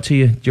 stood out to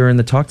you during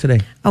the talk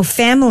today? Oh,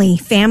 family.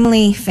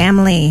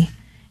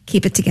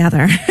 Keep it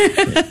together.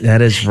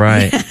 That is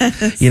right.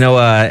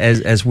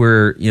 Yes. As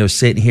we're,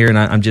 sitting here and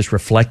I'm just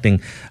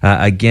reflecting,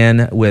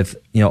 again, with,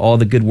 all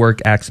the good work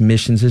Acts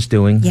Missions is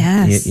doing.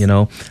 Yes.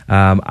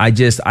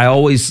 I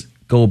always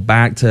go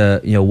back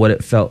to, what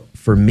it felt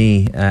for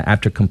me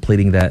after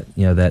completing that,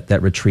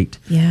 that retreat.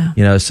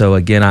 Yeah. So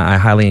again, I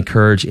highly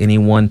encourage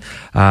anyone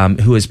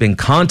who has been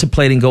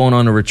contemplating going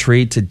on a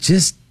retreat to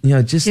just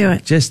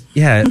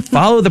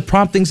follow the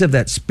promptings of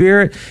that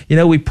Spirit.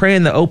 We pray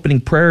in the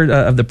opening prayer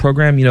of the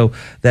program,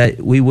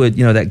 that we would,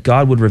 that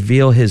God would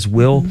reveal His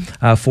will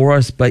for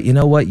us. But you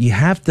know what? You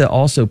have to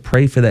also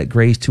pray for that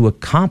grace to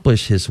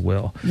accomplish His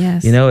will.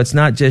 Yes. It's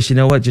not just,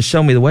 just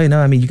show me the way. No,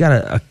 I mean, you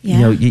gotta,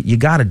 you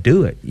gotta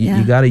do it.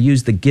 You gotta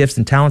use the gifts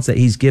and talents that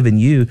He's given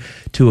you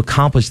to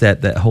accomplish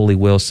that holy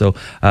will. So,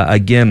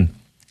 again,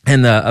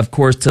 and of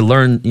course, to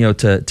learn,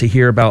 to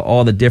hear about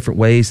all the different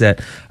ways that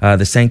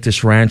the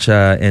Sanctus Ranch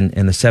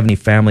and the 70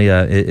 family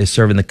is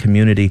serving the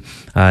community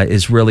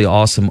is really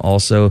awesome.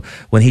 Also,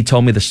 when he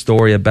told me the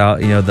story about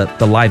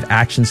the live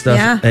action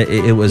stuff,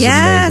 it was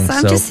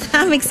amazing. Yes,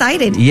 I'm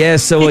excited. Yeah.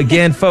 So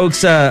again,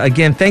 folks,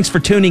 thanks for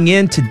tuning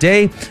in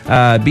today.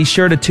 Be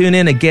sure to tune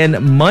in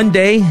again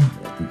Monday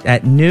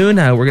at noon.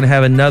 We're going to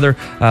have another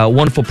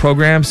wonderful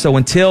program. So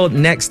until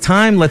next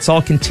time, let's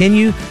all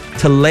continue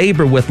to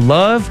labor with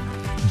love,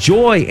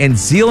 joy, and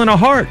zeal in our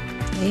heart.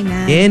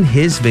 Amen. In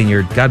His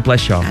vineyard. God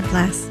bless y'all. God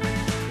bless.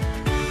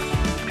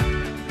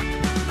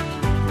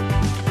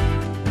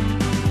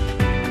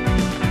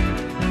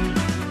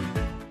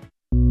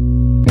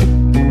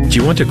 Do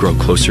you want to grow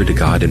closer to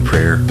God in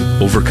prayer,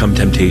 overcome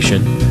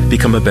temptation,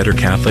 become a better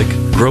Catholic,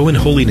 grow in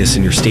holiness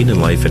in your state in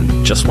life,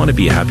 and just want to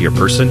be a happier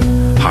person?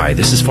 Hi,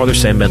 this is Father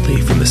Sam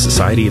Medley from the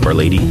Society of Our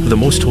Lady of the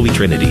Most Holy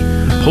Trinity,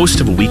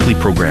 host of a weekly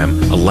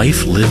program, A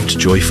Life Lived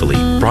Joyfully,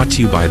 brought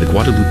to you by the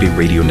Guadalupe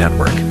Radio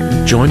Network.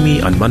 Join me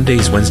on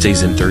Mondays,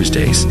 Wednesdays, and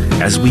Thursdays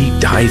as we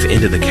dive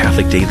into the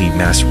Catholic Daily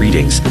Mass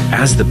readings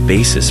as the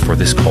basis for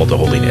this call to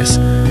holiness,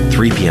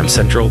 3 p.m.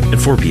 Central and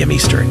 4 p.m.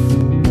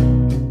 Eastern.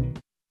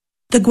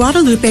 The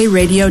Guadalupe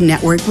Radio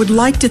Network would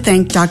like to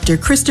thank Dr.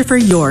 Christopher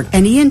York,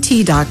 an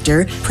ENT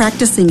doctor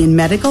practicing in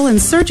medical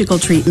and surgical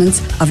treatments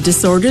of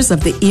disorders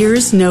of the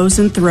ears, nose,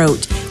 and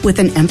throat, with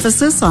an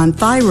emphasis on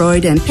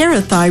thyroid and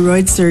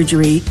parathyroid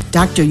surgery.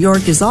 Dr.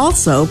 York is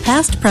also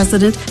past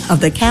president of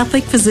the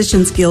Catholic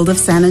Physicians Guild of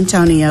San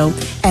Antonio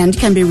and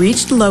can be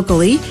reached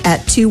locally at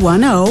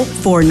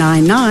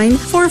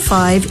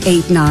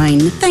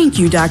 210-499-4589. Thank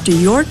you, Dr.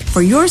 York,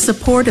 for your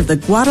support of the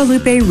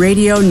Guadalupe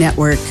Radio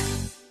Network.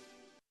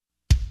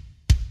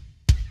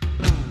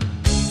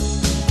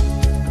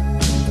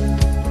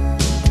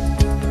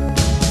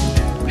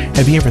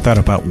 Have you ever thought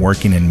about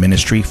working in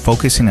ministry,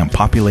 focusing on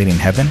populating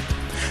heaven?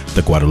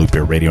 The Guadalupe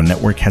Radio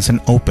Network has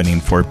an opening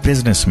for a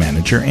business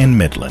manager in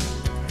Midland.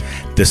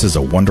 This is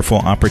a wonderful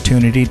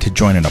opportunity to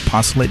join an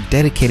apostolate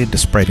dedicated to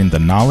spreading the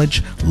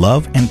knowledge,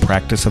 love, and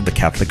practice of the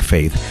Catholic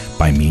faith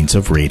by means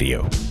of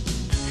radio.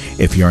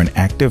 If you're an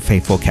active,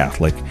 faithful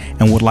Catholic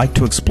and would like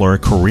to explore a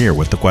career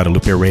with the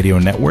Guadalupe Radio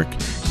Network,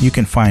 you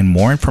can find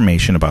more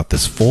information about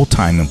this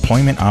full-time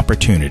employment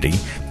opportunity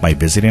by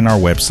visiting our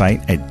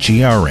website at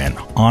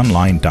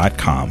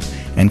grnonline.com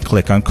and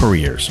click on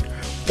Careers,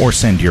 or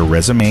send your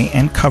resume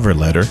and cover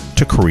letter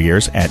to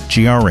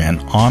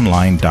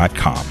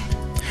careers@grnonline.com.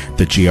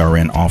 The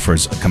GRN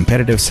offers a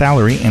competitive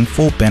salary and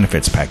full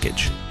benefits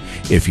package.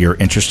 If you're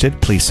interested,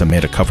 please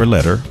submit a cover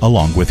letter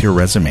along with your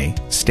resume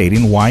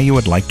stating why you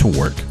would like to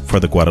work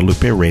for the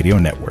Guadalupe Radio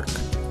Network.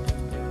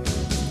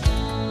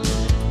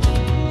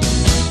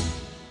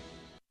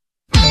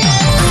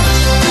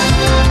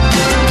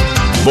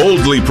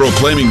 Boldly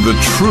proclaiming the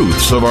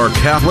truths of our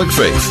Catholic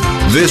faith.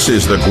 This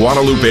is the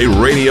Guadalupe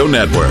Radio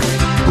Network.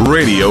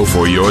 Radio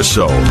for your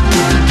soul.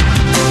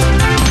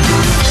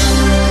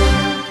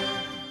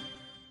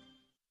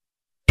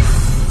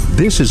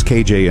 This is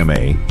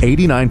KJMA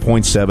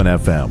 89.7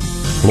 FM,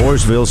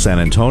 Floresville, San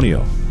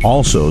Antonio.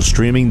 Also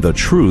streaming the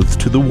truth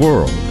to the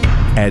world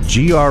at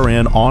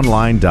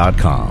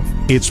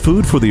grnonline.com. It's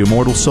food for the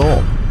immortal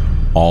soul,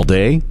 all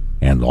day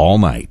and all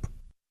night.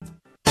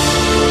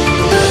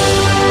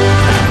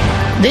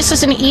 This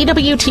is an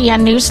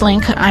EWTN News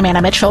Link. I'm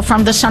Anna Mitchell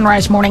from the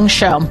Sunrise Morning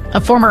Show.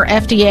 A former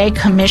FDA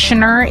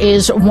commissioner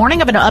is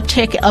warning of an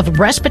uptick of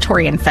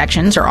respiratory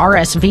infections, or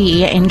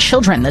RSV, in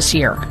children this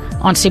year.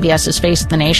 On CBS's Face of the Nation,